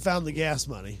 Somewhere he found the gas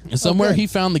money. And somewhere Okay. he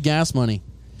found the gas money.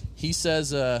 He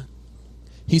says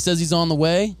he's on the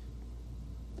way.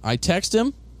 I text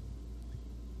him.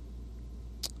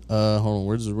 Hold on.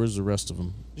 Where's the rest of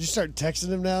them? Did you start texting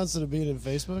him now instead of being in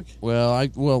Facebook?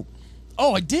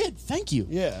 Oh, I did. Thank you.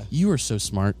 Yeah. You are so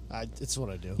smart. It's what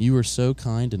I do. You are so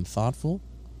kind and thoughtful.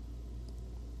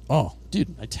 Oh,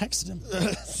 dude, I texted him.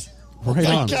 Right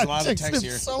on. There's a lot of Text text him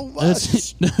here. so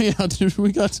much. Yeah, dude,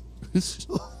 we got.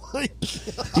 My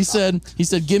He said,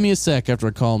 give me a sec after I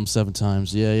call him 7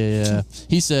 times. Yeah.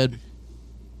 He said,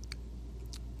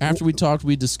 after we talked,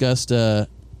 we discussed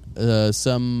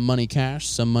some money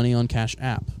on Cash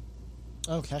App.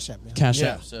 Oh, Cash App, man. Cash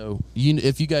Yeah. App. So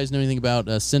if you guys know anything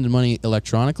about sending money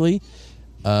electronically,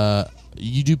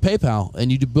 you do PayPal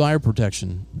and you do buyer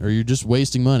protection, or you're just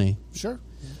wasting money. Sure.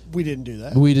 We didn't do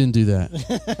that. We didn't do that.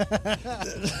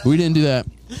 We didn't do that.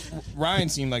 Ryan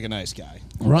seemed like a nice guy.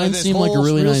 Ryan This seemed like a whole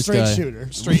really Real nice straight guy.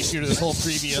 shooter. straight shooter. This whole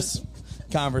previous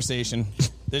conversation.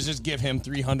 Let's just give him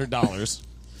 $300.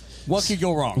 What could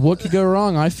go wrong? What could go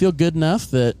wrong? I feel good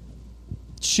enough that,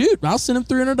 shoot, I'll send him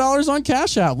 $300 on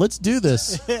Cash App. Let's do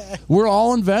this. We're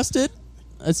all invested.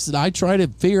 I try to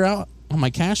figure out on my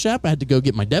Cash App. I had to go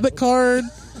get my debit card.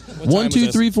 What time 1 is 2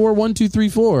 this? 3 4 1 2 3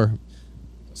 4.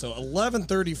 So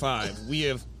 11:35. We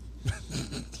have.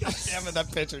 God damn it!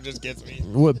 That picture just gets me.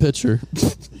 What picture?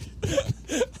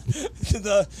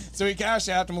 So we cash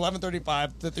apped him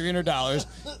 11:35 the $300,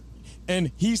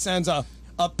 and he sends a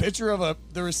picture of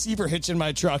the receiver hitch in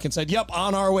my truck and said, "Yep,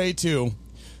 on our way too."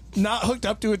 Not hooked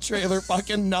up to a trailer,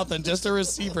 fucking nothing, just a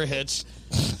receiver hitch.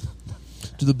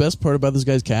 Dude, the best part about this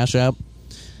guy's Cash App,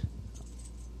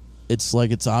 it's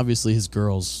obviously his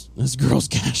girl's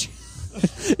Cash.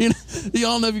 You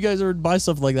all know if you guys ever buy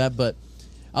stuff like that, but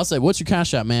I'll say, "What's your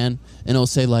Cash App, man?" And it'll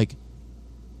say like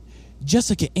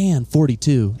Jessica Ann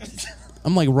 42.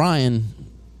 I'm like, Ryan,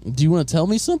 do you want to tell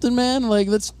me something, man? Like,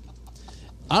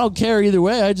 I don't care either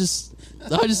way. I just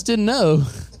didn't know.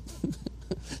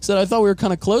 Said I thought we were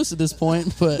kind of close at this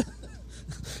point, but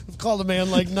I've called a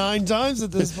man like 9 times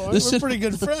at this point. We're pretty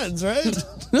good friends, right?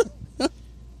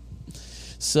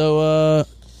 so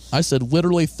I said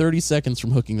literally 30 seconds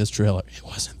from hooking this trailer. It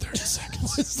wasn't 30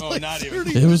 seconds. Oh, not even.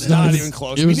 It was not even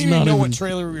close. It We was didn't not even know even. what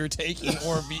trailer we were taking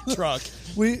or truck.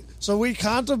 We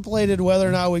contemplated whether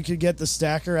or not we could get the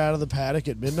stacker out of the paddock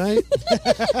at midnight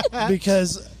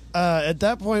because at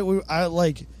that point I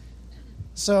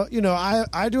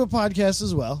do a podcast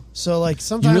as well. So like You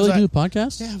sometimes really do a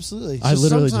podcast? Yeah, absolutely. I So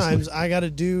literally just sometimes I got to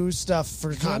do stuff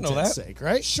for not know content's that. sake,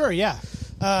 right? Sure, yeah.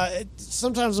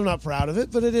 Sometimes I'm not proud of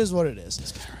it, but it is what it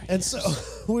is. And so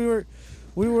we were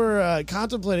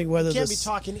contemplating whether You can't be this.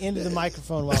 talking into the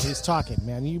microphone while he's talking,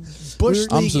 man. You bush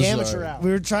I'm league so amateur sorry. out. We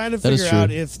were trying to That is figure out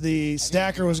true. if the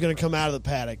stacker was going to come out of the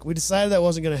paddock. We decided that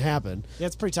wasn't going to happen. Yeah,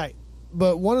 it's pretty tight.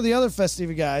 But one of the other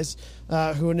Festiva guys,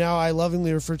 who now I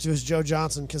lovingly refer to as Joe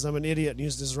Johnson because I'm an idiot and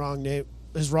used his wrong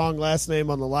last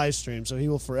name on the live stream, so he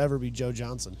will forever be Joe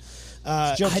Johnson.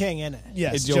 Joe King, in it?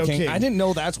 Yes, It's Joe King. I didn't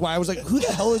know that's why. I was like, who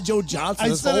the hell is Joe Johnson? I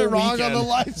this said whole it wrong weekend? on the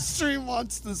live stream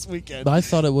once this weekend. But I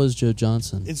thought it was Joe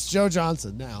Johnson. It's Joe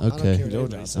Johnson now. I Okay. don't care what Joe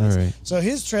anybody Johnson. says. All right. So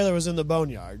his trailer was in the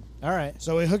boneyard. All right.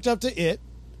 So we hooked up to it.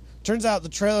 Turns out the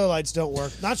trailer lights don't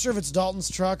work. Not sure if it's Dalton's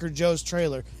truck or Joe's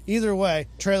trailer. Either way,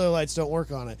 trailer lights don't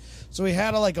work on it. So we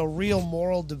had a real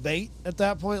moral debate at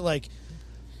that point. Like,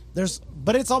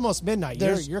 But it's almost midnight.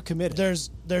 You're committed.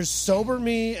 There's sober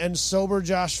me and sober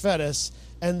Josh Fettis,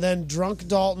 and then drunk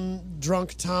Dalton,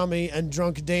 drunk Tommy, and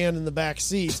drunk Dan in the back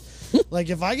seat. Like,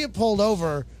 if I get pulled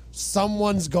over,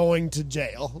 someone's going to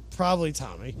jail. Probably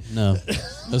Tommy. No,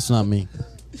 that's not me.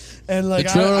 And like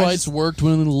The trailer I lights worked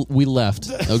when we left.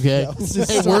 Okay,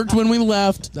 it worked when we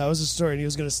left. That was his story, and he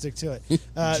was going to stick to it.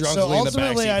 Drunk So Lee in the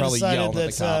ultimately, backseat I probably decided yelling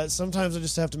at the that cop. sometimes I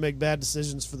just have to make bad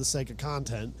decisions for the sake of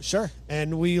content. Sure.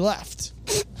 And we left.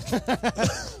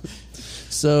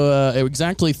 So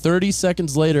exactly 30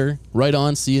 seconds later, right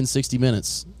on. See you in 60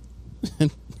 minutes.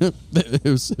 it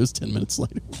was 10 minutes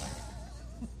later.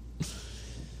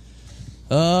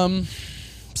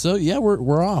 So yeah,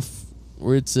 we're off.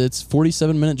 It's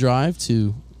 47-minute drive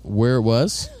to where it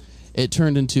was. It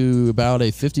turned into about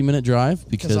a 50-minute drive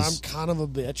because I'm kind of a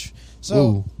bitch. So,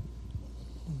 Ooh.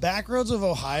 back roads of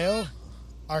Ohio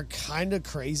are kind of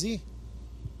crazy.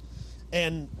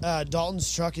 And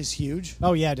Dalton's truck is huge.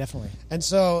 Oh yeah, definitely. And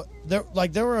so there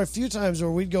were a few times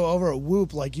where we'd go over a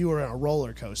whoop like you were in a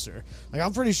roller coaster. Like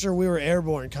I'm pretty sure we were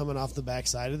airborne coming off the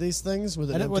backside of these things with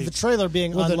With the trailer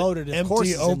being with unloaded, an of course,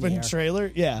 empty it's in the open air.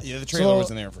 trailer. Yeah, Yeah, the trailer was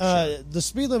in there for sure. The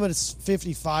speed limit is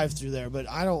 55 through there, but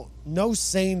no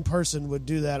sane person would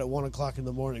do that at 1 o'clock in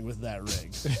the morning with that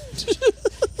rig.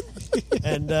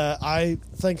 And I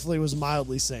thankfully was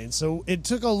mildly sane, so it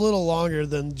took a little longer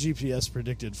than GPS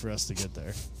predicted for us to get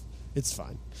there. It's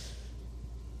fine.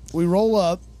 We roll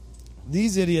up.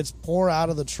 These idiots pour out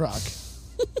of the truck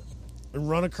and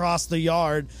run across the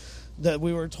yard that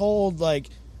we were told, like...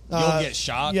 You'll get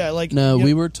shot? Yeah, like... No, you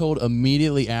we know, were told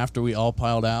immediately after we all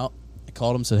piled out. I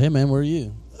called him and said, "Hey, man, where are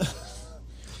you?"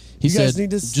 He You guys said, need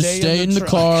to "Just stay stay in in the the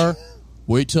truck." car.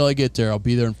 Wait till I get there. I'll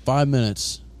be there in 5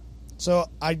 minutes." So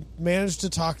I managed to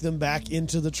talk them back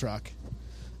into the truck,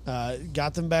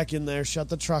 got them back in there, shut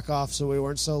the truck off so we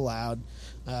weren't so loud,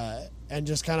 and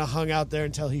just kind of hung out there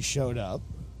until he showed up.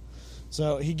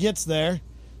 So he gets there.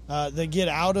 They get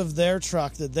out of their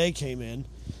truck that they came in.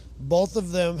 Both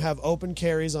of them have open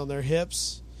carries on their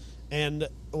hips, and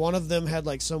one of them had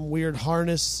like some weird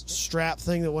harness strap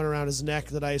thing that went around his neck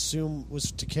that I assume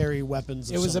was to carry weapons.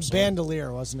 It was a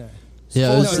bandolier, wasn't it?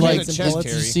 Yeah, it was No, he like had a chest you've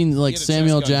carry. seen He like had a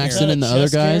Samuel chest gun Jackson carry. and the Is that a other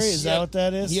chest carry? guys. Is that what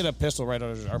that is? He had a pistol right on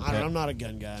his armpit. I'm not a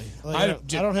gun guy. Like, I I don't-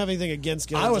 don't have anything against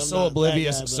guns. I was I'm so not that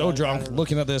oblivious, guy, so but I drunk, don't know.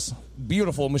 looking at this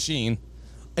beautiful machine.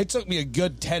 It took me a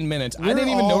good 10 minutes. I We're didn't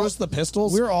even all- notice the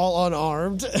pistols. We're all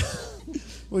unarmed,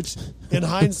 which in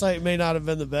hindsight may not have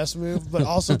been the best move, but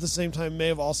also at the same time may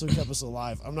have also kept us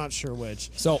alive. I'm not sure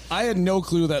which. So I had no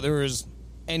clue that there was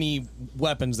any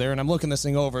weapons there, and I'm looking this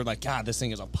thing over like, God, this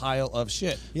thing is a pile of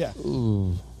shit. Yeah.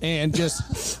 And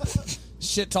just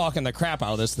shit talking the crap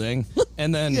out of this thing.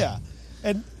 And then Yeah.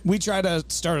 And we tried to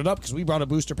start it up because we brought a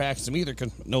booster pack and some ether.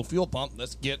 No fuel pump.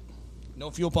 Let's get no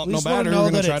fuel pump, we no just want to battery. know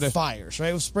We're going that to try it to. fires,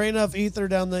 right? We'll spray enough ether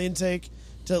down the intake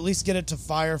to at least get it to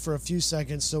fire for a few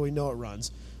seconds so we know it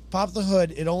runs. Pop the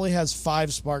hood. It only has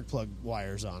 5 spark plug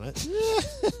wires on it.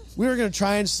 We were going to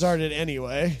try and start it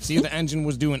anyway. See if the engine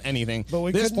was doing anything. But we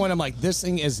At this couldn't- point, I'm like, this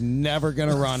thing is never going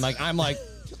to run. Like, I'm like,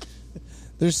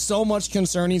 there's so much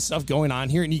concerning stuff going on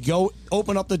here. And you go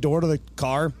open up the door to the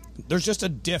car, there's just a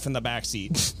diff in the back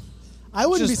seat. I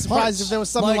wouldn't be Just surprised parts. if there was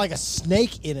something Like- like a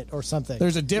snake in it or something.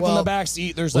 There's a dip in Well, the back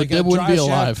seat. There's like like they a wouldn't drive be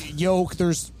shaft alive. yoke.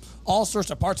 There's all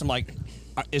sorts of parts. I'm like,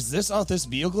 is this out this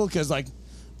vehicle? Because like,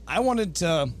 I wanted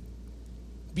to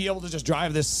be able to just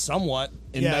drive this somewhat.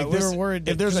 And Yeah, like we this, were worried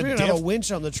if there's because a we didn't have diff. a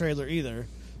winch on the trailer either.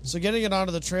 So getting it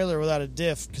onto the trailer without a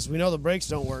diff, because we know the brakes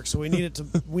don't work, so we need it to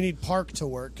we need park to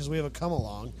work because we have a come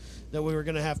along that we were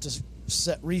going to have to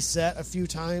reset a few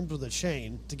times with a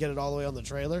chain to get it all the way on the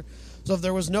trailer. So if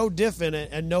there was no diff in it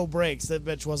and no brakes, that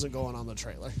bitch wasn't going on the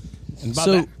trailer. And about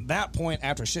So- that point,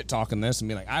 after shit talking this and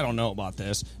being like, I don't know about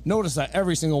this, notice that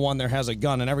every single one there has a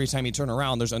gun, and every time you turn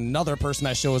around, there's another person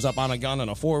that shows up on a gun in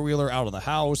a 4-wheeler out of the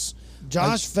house.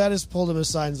 Josh Fettis pulled him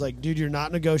aside and was like, dude, you're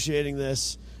not negotiating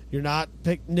this. You're not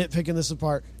nitpicking this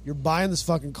apart. You're buying this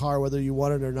fucking car whether you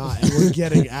want it or not, and we're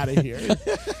getting out of here.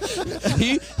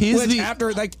 He's Which the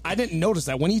after, like, I didn't notice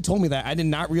that. When he told me that, I did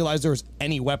not realize there was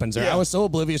any weapons there. Yeah. I was so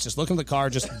oblivious, just looking at the car,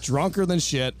 just drunker than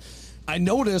shit. I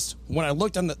noticed when I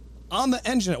looked on the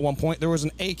engine at one point, there was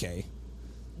an AK.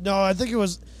 No, I think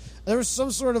there was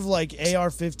some sort of like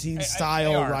AR-15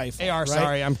 style AR, rifle. AR, right?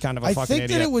 sorry, I'm kind of a I fucking think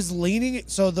idiot. that it was leaning.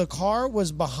 So the car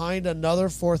was behind another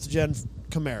 4th gen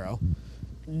Camaro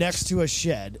next to a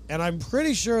shed, and I'm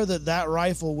pretty sure that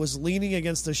rifle was leaning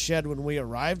against the shed when we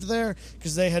arrived there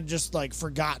because they had just like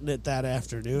forgotten it that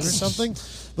afternoon or something.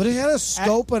 But it had a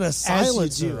scope and a As you do.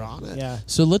 silencer on it. Yeah.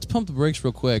 So let's pump the brakes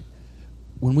real quick.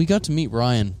 When we got to meet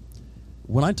Ryan,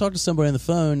 when I talk to somebody on the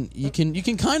phone, you can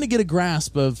kind of get a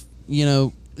grasp of, you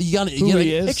got Who get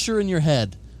he a is. picture in your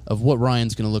head of what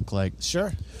Ryan's going to look like.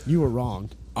 Sure. You were wrong.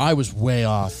 I was way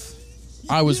off.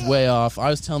 I was way off. I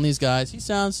was telling these guys, he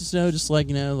sounds just like,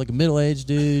 like a middle-aged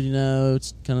dude,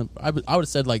 it's kind of, I would have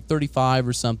said like 35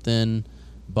 or something,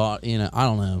 bought, I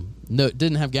don't know. No,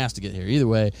 didn't have gas to get here. Either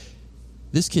way,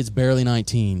 this kid's barely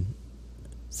 19.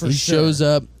 He shows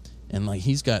up and like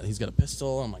he's got a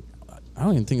pistol. I'm like, I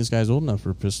don't even think this guy's old enough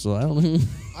for a pistol. I don't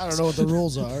know what the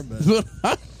rules are,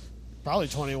 but probably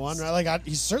 21, right? Like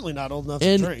he's certainly not old enough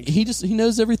to drink. He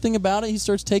knows everything about it. He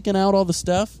starts taking out all the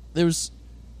stuff. There was,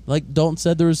 like Dalton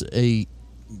said, there was a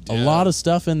lot of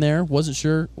stuff in there. Wasn't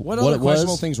sure what it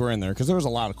questionable was. things were in there, because there was a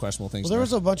lot of questionable things. Well, there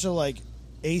was a bunch of like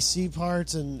AC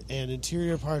parts and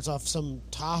interior parts off some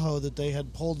Tahoe that they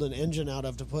had pulled an engine out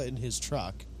of to put in his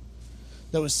truck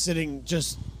that was sitting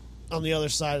just on the other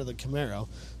side of the Camaro.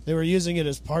 They were using it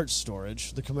as parts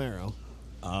storage, the Camaro.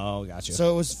 Oh, gotcha.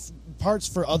 So it was parts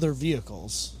for other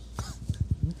vehicles.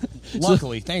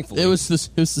 Luckily, thankfully. It was the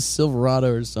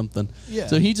Silverado or something. Yeah.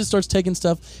 So he just starts taking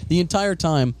stuff. The entire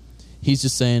time, he's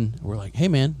just saying, we're like, hey,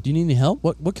 man, do you need any help?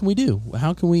 What can we do?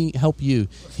 How can we help you?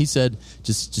 He said,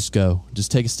 just go.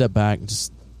 Just take a step back.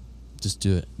 Just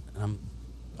do it.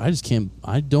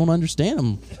 I don't understand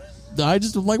him. I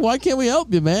just am like, why can't we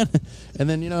help you, man? And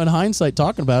then, in hindsight,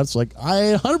 talking about it, it's like,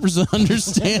 I 100%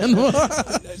 understand.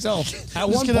 So, at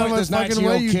one point, this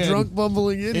 19-year-old you kid, drunk,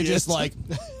 bumbling idiot. it's just like,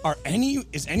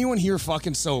 is anyone here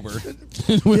fucking sober?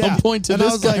 We'll point to and I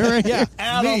this was guy like, right yeah,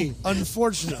 Adam. me.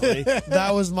 Unfortunately,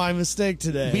 that was my mistake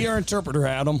today. Be our interpreter,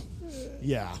 Adam.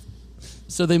 Yeah.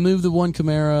 So they moved the one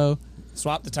Camaro.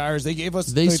 Swap the tires. They gave us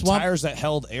They the swapped- tires that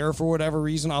held air for whatever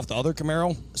reason off the other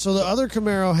Camaro. So the other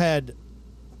Camaro had,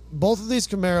 both of these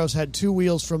Camaros had two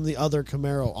wheels from the other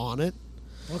Camaro on it.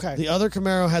 Okay. The other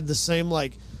Camaro had the same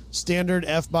like standard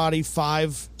F-body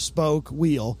 5-spoke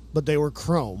wheel, but they were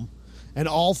chrome. And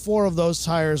all four of those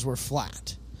tires were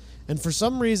flat. And for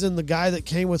some reason, the guy that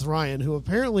came with Ryan, who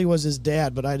apparently was his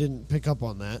dad, but I didn't pick up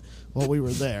on that while we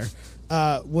were there,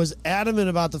 was adamant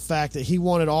about the fact that he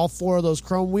wanted all four of those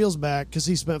chrome wheels back because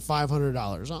he spent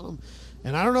 $500 on them.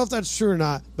 And I don't know if that's true or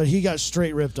not, but he got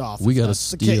straight ripped off. We got to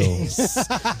That's the steal. case. We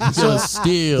got to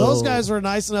steal. Those guys were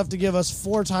nice enough to give us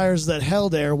four tires that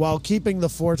held air while keeping the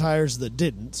four tires that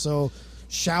didn't. So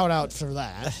shout out for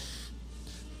that.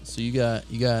 So you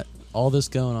got all this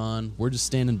going on. We're just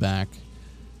standing back.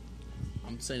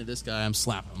 I'm saying to this guy, I'm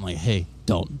slapping. I'm like, hey,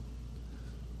 Dalton,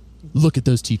 look at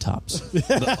those T-tops.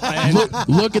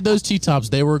 look at those T-tops.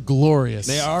 They were glorious.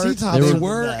 They are. T-tops They are the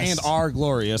were best. and are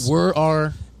glorious.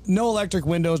 Our No electric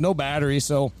windows, no battery.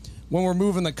 So when we're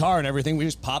moving the car and everything, we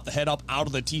just pop the head up out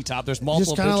of the T-top. There's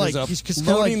multiple Just kind pictures of like, of just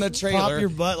kinda loading like the trailer. Pop your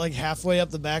butt like halfway up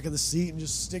the back of the seat and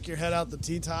just stick your head out the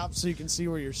T-top so you can see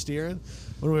where you're steering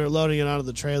when we were loading it out of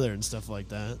the trailer and stuff like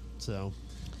that. So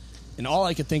And all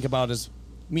I could think about is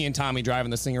me and Tommy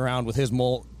driving this thing around with his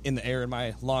mole in the air and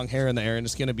my long hair in the air, and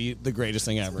it's going to be the greatest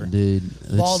thing ever. dude.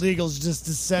 bald eagles just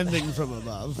descending from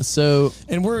above. So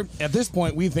And we're at this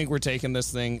point, we think we're taking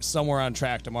this thing somewhere on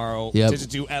track tomorrow Yep. to just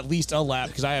do at least a lap,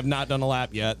 because I have not done a lap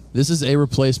yet. this is a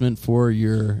replacement for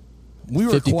your We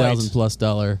were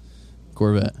 $50,000+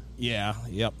 Corvette. Yeah,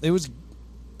 yep.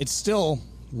 It still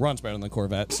runs better than the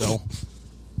Corvette, so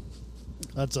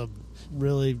That's a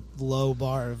really low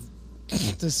bar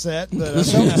to set. But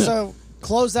So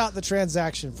close out the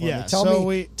transaction for Yeah, me. so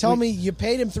Tell we- me you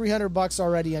paid him $300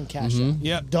 already on cash. App.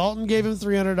 yep. Dalton gave him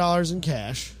 $300 in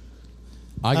cash.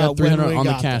 I got when $300 we on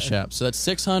the got Cash there. App, so that's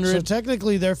So $600.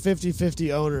 technically, they're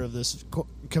 50-50 owner of this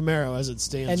Camaro as it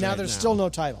stands. And now right there's still no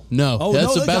title. No, Oh,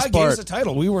 that's no, the best guy gave us part. a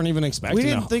title. We weren't even expecting We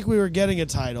didn't it. think we were getting a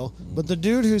title, but the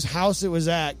dude whose house it was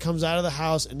at comes out of the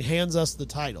house and hands us the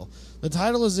title. The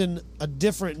title is in a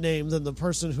different name than the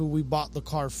person who we bought the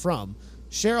car from.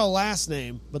 Share a last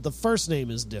name, but the first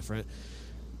name is different.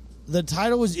 The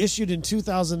title was issued in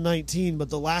 2019, but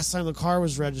the last time the car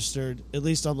was registered, at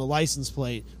least on the license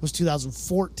plate, was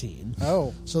 2014.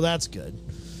 Oh. So that's good.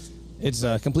 It's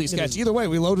a complete sketch. is- Either way,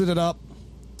 we loaded it up.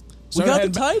 We Started got the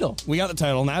heading back- title. We got the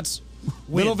title, and that's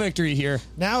little victory here.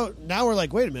 Now we're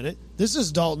like, wait a minute, this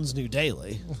is Dalton's new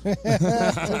daily.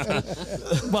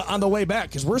 But on the way back,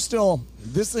 because we're still,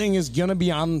 this thing is going to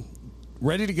be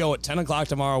ready to go at 10 o'clock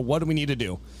tomorrow. What do we need to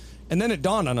do? And then it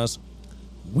dawned on us,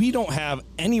 we don't have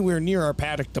anywhere near our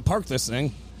paddock to park this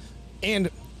thing. And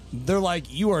they're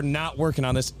like, you are not working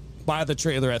on this by the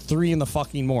trailer at 3 in the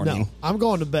fucking morning. No, I'm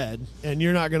going to bed, and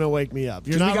you're not going to wake me up.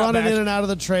 You're 'Cause we not got running back- in and out of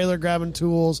the trailer grabbing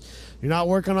tools. You're not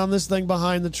working on this thing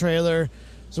behind the trailer.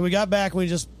 So we got back, and we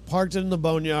just parked it in the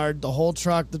boneyard, the whole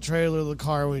truck, the trailer, the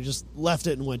car. We just left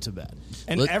it and went to bed.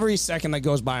 And every second that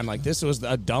goes by, I'm like, this was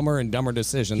a dumber and dumber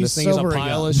decision. He's This thing is a sobering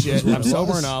pile up. of shit. I'm It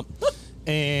sobering was. up.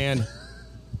 And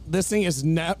this thing is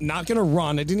not going to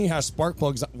run. It didn't even have spark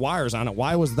plugs, wires on it.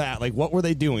 Why was that? Like, what were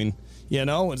they doing? You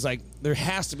know, it's like, there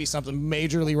has to be something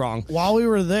majorly wrong. While we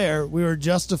were there, we were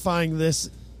justifying this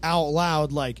out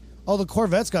loud, like, Oh, the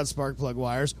Corvette's got spark plug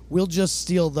wires. We'll just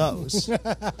steal those.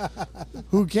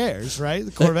 Who cares, right?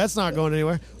 The Corvette's not going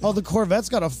anywhere. Oh, the Corvette's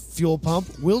got a fuel pump.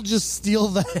 We'll just steal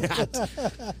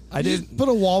that. I did Put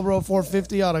a Walbro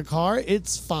 450 on a car.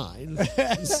 It's fine.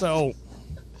 So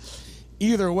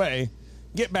either way,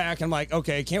 get back. I'm like,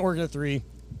 okay, can't work at 3,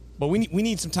 but we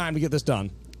need some time to get this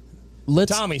done.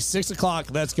 Tommy, 6 o'clock,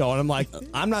 let's go. And I'm like,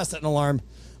 I'm not setting an alarm.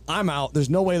 I'm out. There's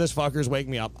no way this fucker's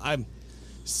waking me up. I'm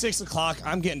 6 o'clock.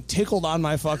 I'm getting tickled on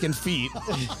my fucking feet.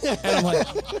 And I'm like,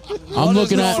 I'm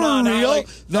looking at For real? Like,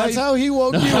 That's how he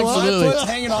woke you absolutely. up? foot's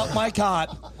hanging off my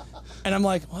cot. And I'm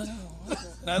like, what?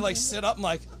 And I like sit up and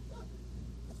like,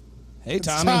 hey,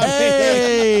 Tommy. Tommy.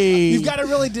 Hey, You've got a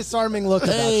really disarming look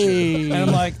about you. hey. And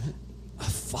I'm like,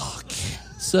 fuck.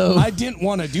 So I didn't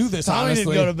want to do this, Tommy honestly.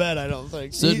 didn't go to bed, I don't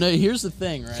think. So no, here's the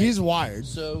thing, right? He's wired.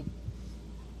 So,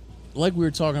 like we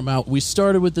were talking about, we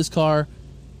started with this car.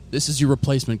 This is your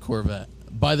replacement Corvette.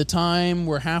 By the time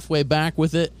we're halfway back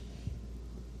with it,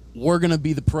 we're going to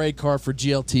be the parade car for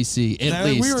GLTC, at Now,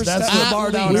 least. we were That's setting the what-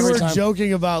 bar down we every were time.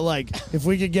 joking about, like, if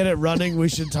we could get it running, we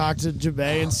should talk to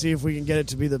Jabay and see if we can get it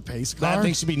to be the pace car. That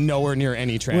thing should be nowhere near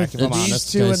any track, with if I'm these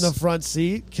honest. two guys. in the front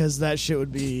seat, because that shit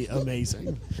would be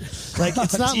amazing. Like,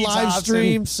 it's not T. live Thompson.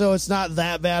 streamed, so it's not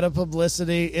that bad of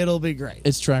publicity. It'll be great.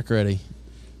 It's track ready.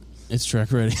 It's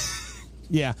track ready.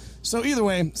 Yeah. So either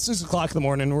way, 6 o'clock in the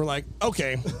morning, we're like,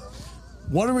 okay,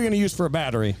 what are we going to use for a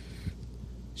battery?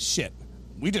 Shit.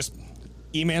 We just,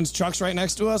 E-Man's truck's right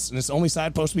next to us, and it's the only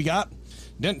side post we got.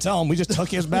 Didn't tell him. We just took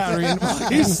his battery. And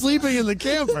He's sleeping in the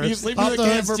camper. he's sleeping Off in the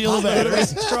hood, camper, steal pop the out of battery.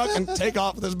 his truck, and take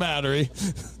off with his battery.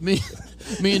 me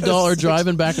and Dahl are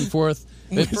driving back and forth.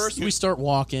 At first, we start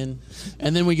walking,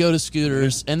 and then we go to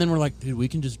scooters, and then we're like, dude, we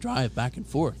can just drive back and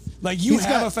forth. Like, you He's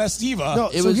have got- a Festiva. No,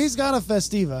 It so was- he's got a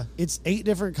Festiva. It's 8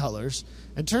 different colors.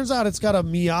 And turns out it's got a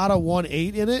Miata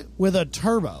 1.8 in it with a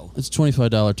turbo. It's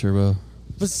 $25 turbo.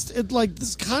 But this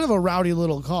is kind of a rowdy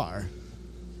little car.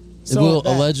 It will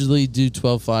allegedly do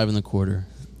 12.5 in the quarter.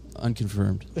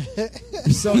 Unconfirmed.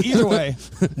 So either way,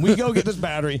 we go get this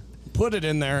battery, put it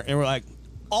in there, and we're like,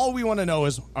 all we want to know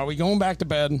is, are we going back to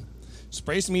bed,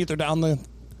 spray some ether down the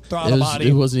throttle body?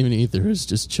 It wasn't even ether. It was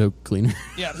just choke cleaner.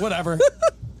 Yeah, whatever.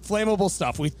 Flammable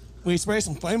stuff. We spray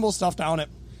some flammable stuff down it.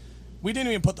 We didn't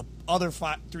even put the other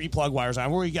 3 plug wires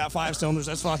on. We got 5 cylinders.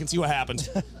 Let's fucking see what happens.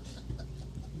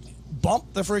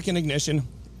 Bump the freaking ignition.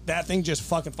 That thing just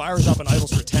fucking fires up and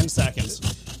idles for 10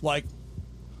 seconds. Like,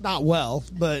 Not well,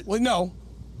 but well, no.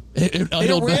 It It ran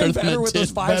than better it with did.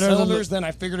 those 5 Better than cylinders than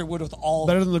I figured it would with all.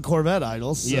 better than the Corvette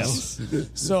idles. So. Yes.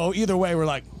 So either way, we're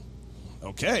like,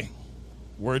 okay,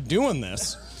 we're doing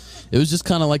this. It was just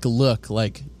kind of like a look.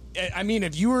 Like, I mean,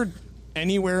 if you were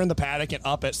anywhere in the paddock and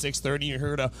up at 6:30, and you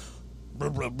heard a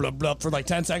blub, blub, blub, blub for like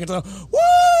 10 seconds.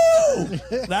 Woo!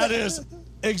 That is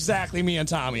exactly me and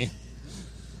Tommy.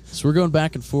 so we're going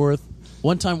back and forth.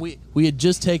 One time we had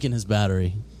just taken his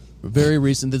battery. Very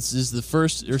recent. This is the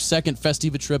first or second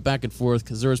Festiva trip back and forth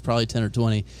because there was probably 10 or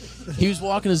 20. He was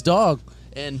walking his dog,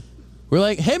 and we're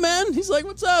like, hey, man. He's like,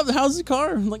 what's up? How's the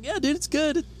car? I'm like, yeah, dude, it's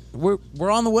good.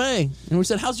 We're on the way. And we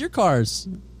said, how's your cars?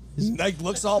 He like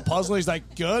looks all puzzled. He's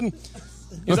like, good.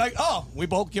 He's like, oh, we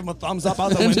both give him a thumbs up out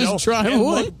the And window just drive and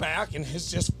away. look back, and his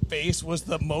just face was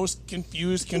the most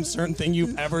confused, concerned thing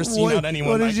you've ever seen on anyone.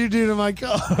 What did Like, you do to my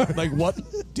car? like, what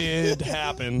did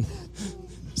happen?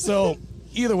 So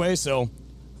either way, so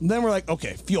then we're like,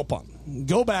 okay, fuel pump.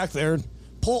 Go back there,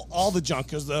 pull all the junk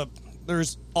because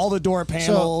there's all the door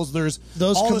panels, there's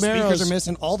those all the speakers Camaros- are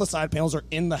missing, all the side panels are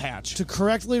in the hatch. To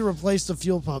correctly replace the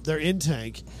fuel pump, they're in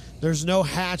tank. There's no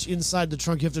hatch inside the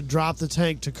trunk. You have to drop the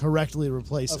tank to correctly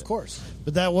replace it. Of course.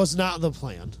 But that was not the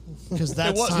plan. Because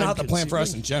that's It was not the plan for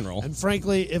us time-consuming. in general. And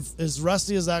frankly, if as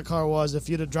rusty as that car was, if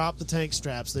you'd have dropped the tank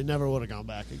straps, they never would have gone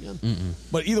back again.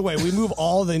 But either way, we move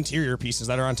all the interior pieces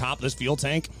that are on top of this fuel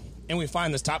tank, and we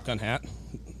find this Top Gun hat.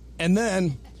 And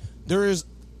then there is,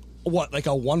 like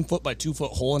a 1 foot by 2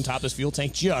 foot hole in top of this fuel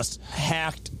tank just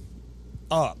hacked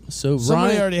up. So Somebody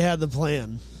Ryan, already had the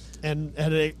plan and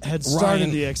had started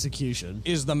Ryan- the execution.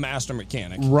 Is the master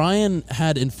mechanic. Ryan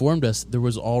had informed us there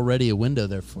was already a window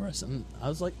there for us. And I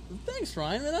was like, thanks,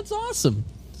 Ryan. Man, that's awesome.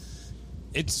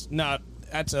 It's not,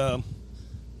 that's a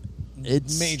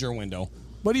It's major window.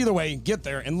 But either way, get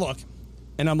there and look.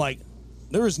 And I'm like,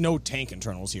 there is no tank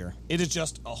internals here. It is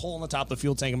just a hole in the top of the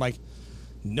fuel tank. I'm like,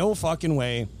 no fucking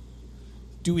way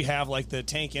do we have like the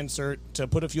tank insert to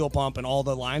put a fuel pump and all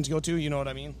the lines go to. You know what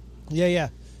I mean? Yeah, yeah.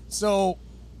 So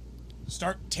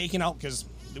start taking out, because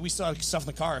we still had stuff in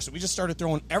the car. So we just started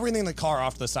throwing everything in the car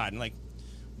off to the side. And like,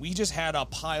 we just had a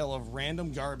pile of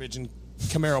random garbage and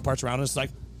Camaro parts around us.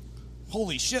 Like,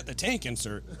 holy shit, the tank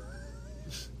insert.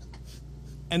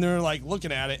 and they're like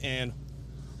looking at it, and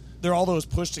they're all those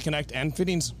push to connect end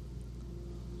fittings,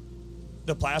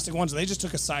 the plastic ones. And they just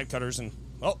took a side cutters and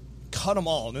cut them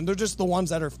all. And they're just the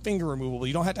ones that are finger removable.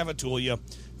 You don't have to have a tool. You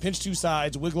pinch two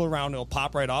sides, wiggle around, it'll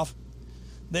pop right off.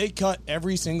 They cut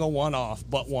every single one off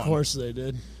but one. Of course they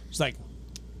did. It's like,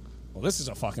 well, this is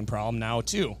a fucking problem now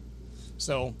too.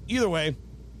 So either way,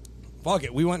 fuck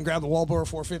it. We went and grabbed the Walboro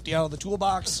 450 out of the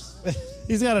toolbox.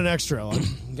 He's got an extra one.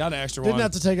 Got an extra Didn't one.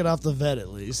 have to take it off the vet at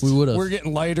least. We would have. We're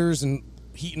getting lighters and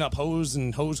heating up hose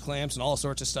and hose clamps and all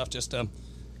sorts of stuff just to,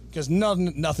 because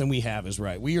nothing we have is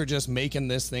right. We are just making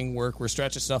this thing work. We're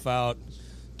stretching stuff out,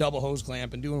 double hose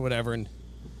clamp and doing whatever. And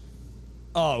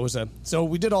so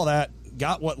we did all that,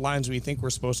 got what lines we think we're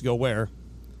supposed to go where,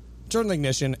 turned the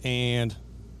ignition, and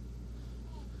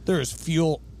there is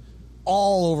fuel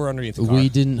all over underneath the car. We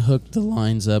didn't hook the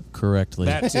lines up correctly.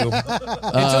 That too.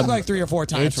 It took like 3 or 4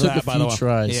 times it for took that, a by few the way.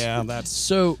 tries. Yeah, that's.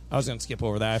 So I was going to skip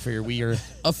over that. I figured we are.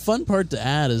 a fun part to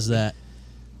add is that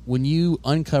when you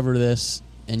uncover this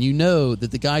and you know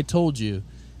that the guy told you,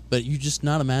 but you're just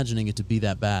not imagining it to be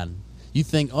that bad. You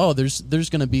think, oh, there's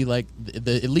going to be like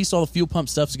at least all the fuel pump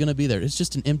stuff's going to be there. It's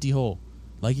just an empty hole,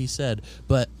 like he said.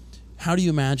 But how do you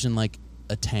imagine like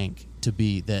a tank to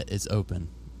be that is open?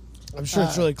 I'm sure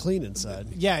it's really clean inside.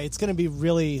 Yeah, it's going to be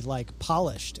really like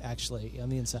polished actually on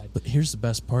the inside. But here's the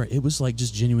best part: it was like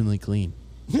just genuinely clean.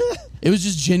 It was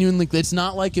just genuinely. It's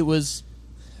not like it was.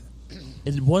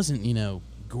 It wasn't,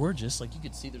 gorgeous. Like you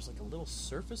could see, there's like a little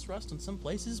surface rust in some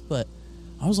places, but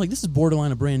I was like, this is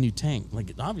borderline a brand new tank. Like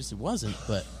it obviously wasn't,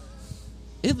 but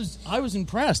it was. I was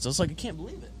impressed. I was like, I can't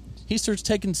believe it. He starts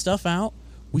taking stuff out.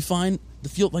 We find the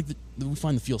fuel, we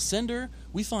find the fuel sender.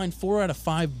 We find 4 out of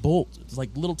 5 bolts, like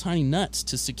little tiny nuts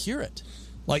to secure it.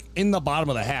 Like in the bottom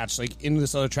of the hatch, like in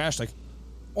this other trash, like,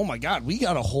 oh my God, we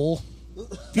got a whole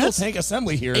fuel tank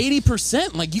assembly here.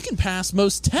 80%. Like you can pass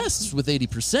most tests with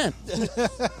 80%.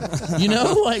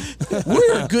 Like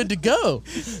we're good to go.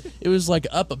 It was like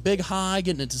up a big high,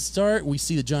 getting it to start. We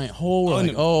see the giant hole. We're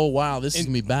like, oh wow, this is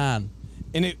gonna be bad.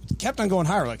 And it kept on going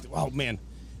higher. Like, oh man,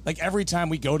 like every time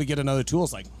we go to get another tool,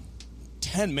 it's like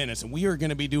 10 minutes, and we are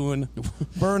going to be doing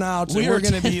burnouts. We're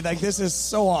going to be like, this is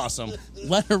so awesome.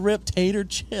 Let her rip tater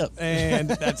chip. And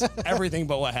that's everything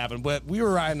but what happened. But we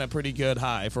were riding a pretty good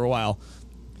high for a while.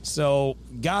 So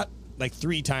got like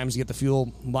 3 times to get the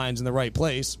fuel lines in the right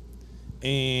place.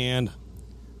 And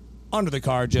under the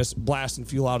car, just blasting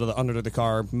fuel out of the under the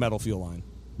car metal fuel line.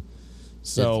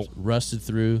 So it rusted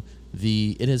through.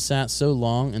 It has sat so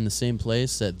long in the same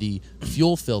place that the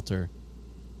fuel filter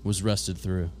was rusted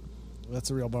through. That's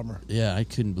a real bummer. Yeah, I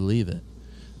couldn't believe it.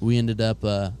 We ended up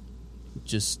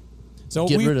just So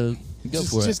get we- rid of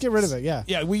Just get rid of it, yeah.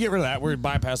 Yeah, we get rid of that. We're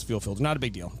bypass the fuel filter. Not a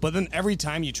big deal. But then every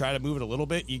time you try to move it a little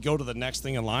bit, you go to the next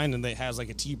thing in line, and it has like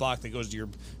a T-block that goes to your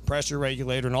pressure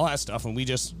regulator and all that stuff. And we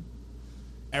just,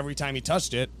 every time you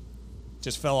touched it,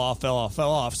 just fell off.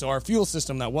 So our fuel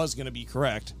system that was going to be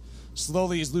correct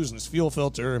slowly is losing its fuel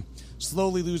filter,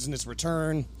 slowly losing its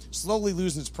return, slowly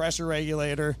losing its pressure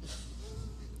regulator.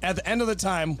 At the end of the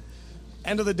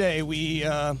day, we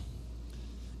found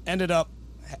a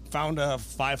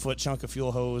 5-foot chunk of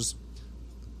fuel hose,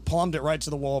 plumbed it right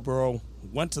to the Walboro,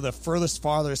 went to the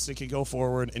farthest it could go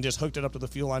forward, and just hooked it up to the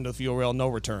fuel line to the fuel rail, no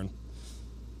return.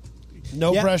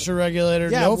 No Yeah. pressure regulator,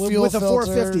 Yeah, no with fuel a filter.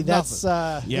 450, that's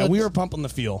Yeah, we were pumping the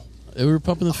fuel. We were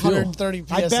pumping the fuel. 130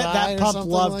 PSI I bet that or pump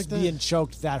something loved like that. being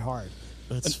choked that hard.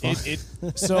 That's fun.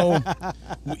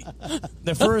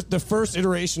 The first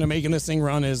iteration of making this thing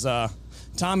run is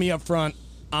Tommy up front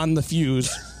on the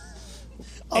fuse.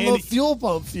 I'm And a fuel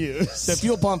pump fuse. the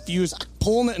fuel pump fuse,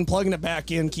 pulling it and plugging it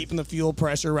back in, keeping the fuel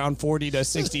pressure around 40 to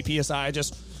 60 PSI.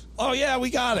 Just, oh yeah, we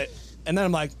got it. And then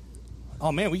I'm like,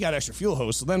 oh man, we got extra fuel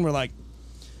hose. So then we're like,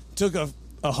 took a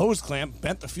hose clamp,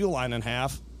 bent the fuel line in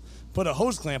half, put a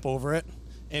hose clamp over it,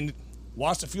 and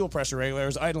watched the fuel pressure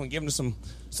regulators idle and giving it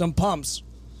some pumps,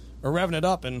 or revving it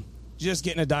up and just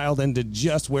getting it dialed into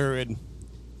just where it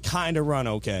kind of run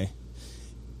okay.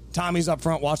 Tommy's up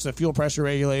front watching the fuel pressure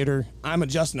regulator. I'm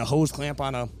adjusting a hose clamp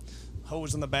on a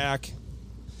hose in the back.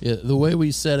 Yeah, the way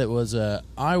we said it was,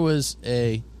 I was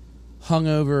a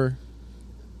hungover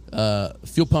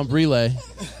fuel pump relay,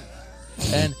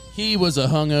 and he was a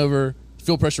hungover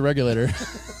fuel pressure regulator.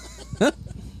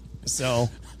 So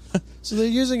they're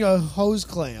using a hose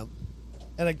clamp,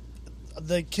 and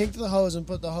they kicked the hose and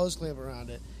put the hose clamp around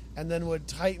it, and then would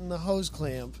tighten the hose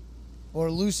clamp or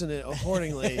loosen it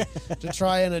accordingly to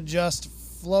try and adjust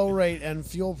flow rate and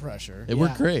fuel pressure. It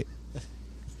worked great.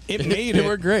 it made it. It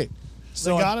worked great.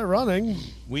 So They got it running.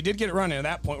 we did get it running. At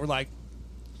that point, we're like,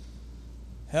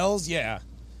 hells yeah.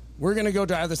 we're going to go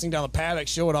drive this thing down the paddock,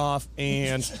 show it off,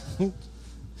 and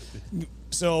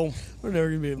so We're never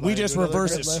gonna be we just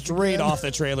reversed it straight off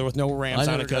the trailer with no ramps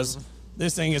on it because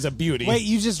this thing is a beauty. Wait,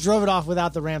 you just drove it off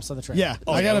without the ramps on the trailer? Yeah,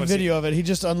 Oh, I got yeah, a video of it. He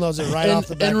just unloads it right off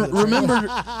the back. And of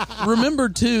the remember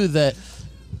too that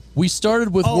we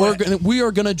started with we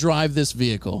are going to drive this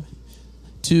vehicle.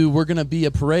 We're going to be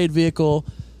a parade vehicle.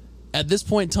 At this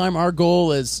point in time, our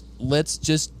goal is let's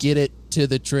just get it to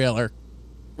the trailer.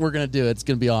 We're going to do it. It's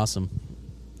going to be awesome.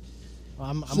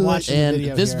 I'm watching And the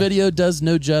video this here. video does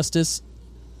no justice.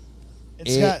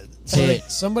 It's got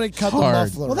somebody cut hard. the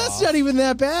muffler. Well, that's off. not even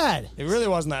that bad. It really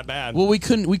wasn't that bad. Well, we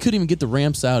couldn't even get the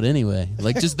ramps out anyway.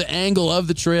 Like just the angle of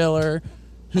the trailer.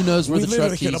 Who knows where we the literally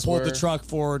truck could have keys pulled were. the truck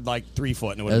forward like 3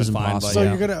 foot and it would That have was been fine.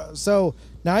 impossible. But So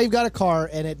now you've got a car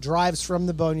and it drives from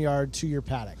the boneyard to your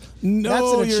paddock. No,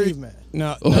 that's an you're- achievement.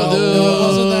 No, Oh, no, it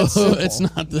wasn't that simple. It's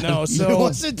not that. no. It So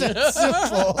wasn't that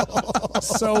simple.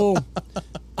 so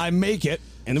I make it,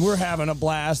 and we're having a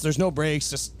blast. There's no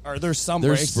brakes, or there's some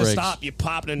There's brakes to brakes. stop. You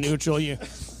pop it in neutral. You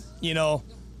Pump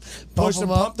push and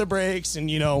 'em up. pump the brakes,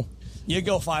 and you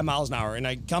go 5 miles an hour. And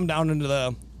I come down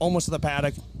into almost to the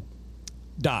paddock,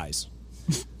 dies.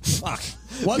 Fuck.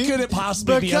 What could it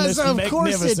possibly be on Because this of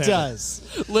course it magnificent? does.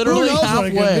 Who Literally knows what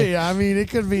it could halfway. be? I mean, it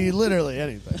could be literally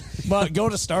anything. But go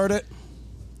to start it,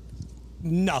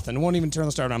 nothing. Won't even turn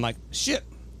the starter. I'm like, shit,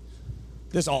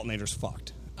 this alternator's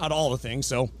fucked. Out of all the things.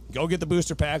 So go get the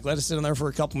booster pack, let it sit in there for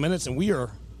a couple minutes, and we are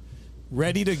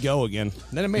ready to go again.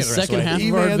 Then it made The the rest second of half the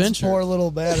of our E-Man's adventure. poor little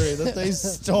battery that they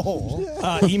stole.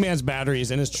 way. E-Man's battery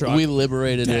is in his truck. We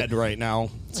liberated dead it. right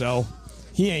now. So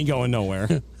he ain't going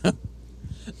nowhere.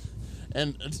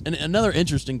 And another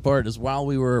interesting part is while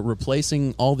we were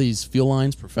replacing all these fuel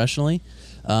lines professionally,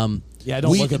 Yeah,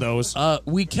 don't look at those.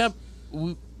 We kept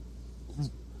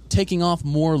taking off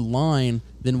more line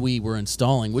than we were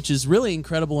installing, which is really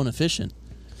incredible and efficient.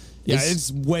 Yeah,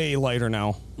 it's way lighter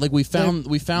now. Like we found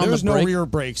There's the no brake. rear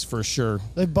brakes for sure.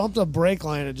 They bumped a brake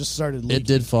line. It just started leaking. It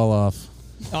did fall off.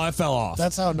 Oh, it fell off.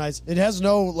 That's how nice. It has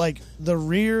no the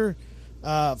rear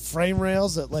frame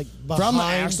rails that behind, from the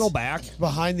axle back.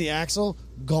 behind the axle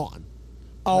gone.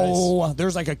 Oh,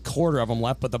 there's like a quarter of them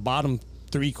left, but the bottom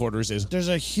 3/4 is. There's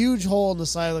a huge hole in the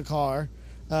side of the car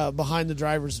behind the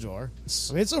driver's door.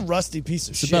 I mean, it's a rusty piece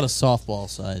of It's shit. about a softball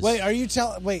size. Wait, are you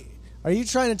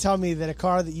trying to tell me that a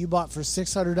car that you bought for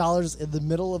 $600 in the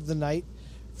middle of the night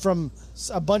from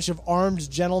a bunch of armed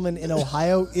gentlemen in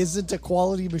Ohio isn't a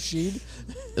quality machine?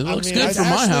 It looks mean, good I for my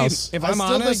actually- house. If I I'm still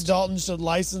honest, think Dalton should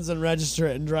license and register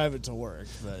it and drive it to work.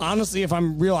 But honestly, if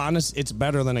I'm real honest, it's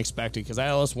better than expected because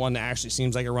ILS1 actually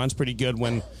seems like it runs pretty good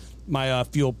when my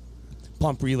fuel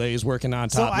pump relay is working on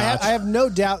So top I notch. have no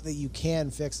doubt that you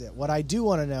can fix it. What I do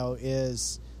want to know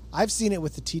is, I've seen it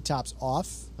with the T-tops off.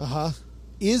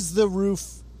 Is the roof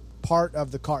part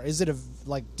of the car? Is it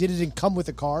did it come with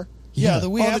a car? yeah, Oh,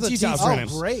 we have the the T-tops T-tops. are in.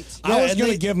 Oh, great. I was and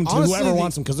going to they- give them to honestly, whoever the-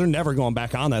 wants them because they're never going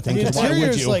back on that thing. The 'cause why would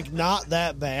interior's you? not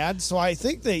that bad, so I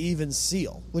think they even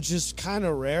seal, which is kind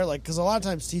of rare. Because a lot of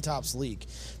times T-tops leak,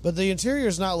 but the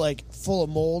interior's not full of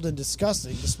mold and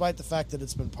disgusting, despite the fact that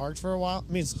it's been parked for a while.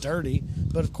 I mean, it's dirty,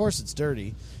 but of course it's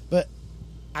dirty. But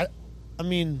I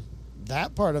mean,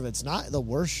 that part of it's not the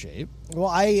worst shape. Well,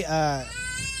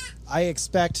 I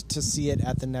expect to see it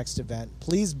at the next event.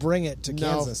 Please bring it to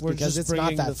Kansas we're because just it's not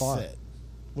bringing that the far. fit.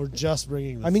 We're just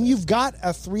bringing. The I mean, fit. you've got a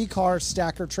 3-car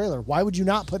stacker trailer. Why would you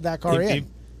not put that car in?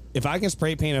 If I can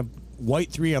spray paint a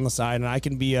white 3 on the side and I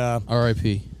can be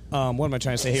R.I.P. what am I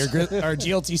trying to say here? Our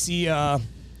GLTC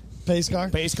pace car.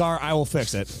 base car, I will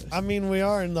fix it. I mean, we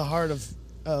are in the heart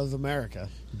of America.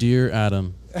 Dear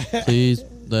Adam, please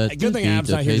let Good thing me Adam's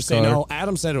the not here to pace say car. no.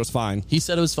 Adam said it was fine. He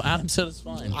said it was. Adam said it's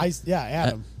fine.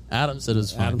 Adam. Adam said it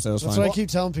was fine. Adam said it was That's fine. what I keep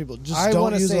telling people. Just I don't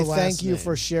want to use say the last thank you name.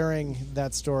 for sharing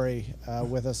that story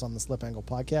with us on the Slip Angle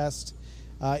podcast.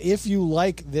 If you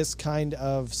like this kind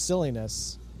of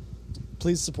silliness,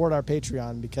 please support our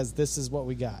Patreon because this is what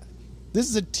we got. This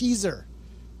is a teaser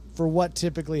for what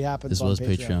typically happens This on was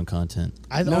Patreon content.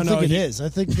 I don't think it is. I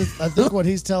think I think what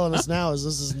he's telling us now is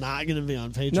this is not going to be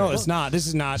on Patreon. No, it's not. This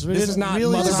is not. This is not.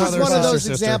 really- Mother, This is brother, one of sister, those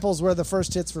sister. examples where the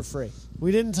first hit's for free.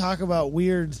 We didn't talk about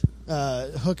weird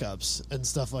hookups and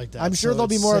stuff like that. I'm sure so there'll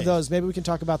be it's more of safe. those. Maybe we can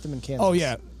talk about them in Kansas. Oh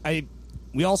yeah,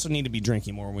 we also need to be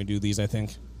drinking more when we do these. I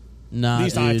think. Nah, At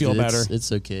least I dude, feel it's- better. It's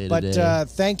okay But today.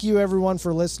 thank you, everyone,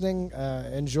 for listening.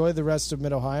 Enjoy the rest of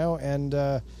Mid-Ohio,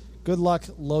 and good luck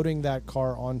loading that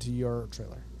car onto your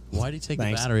trailer. Why did he take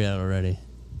Thanks. the battery out already?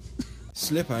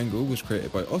 Slip Angle was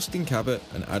created by Austin Cabot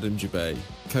and Adam Jabay,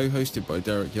 co-hosted by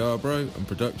Derek Yarbrough, and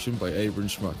production by Abram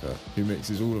Schmucker, who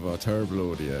mixes all of our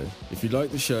terrible audio. If you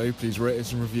like the show, please rate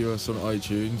us and review us on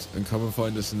iTunes, and come and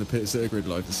find us in the pits at a grid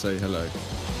life to say hello.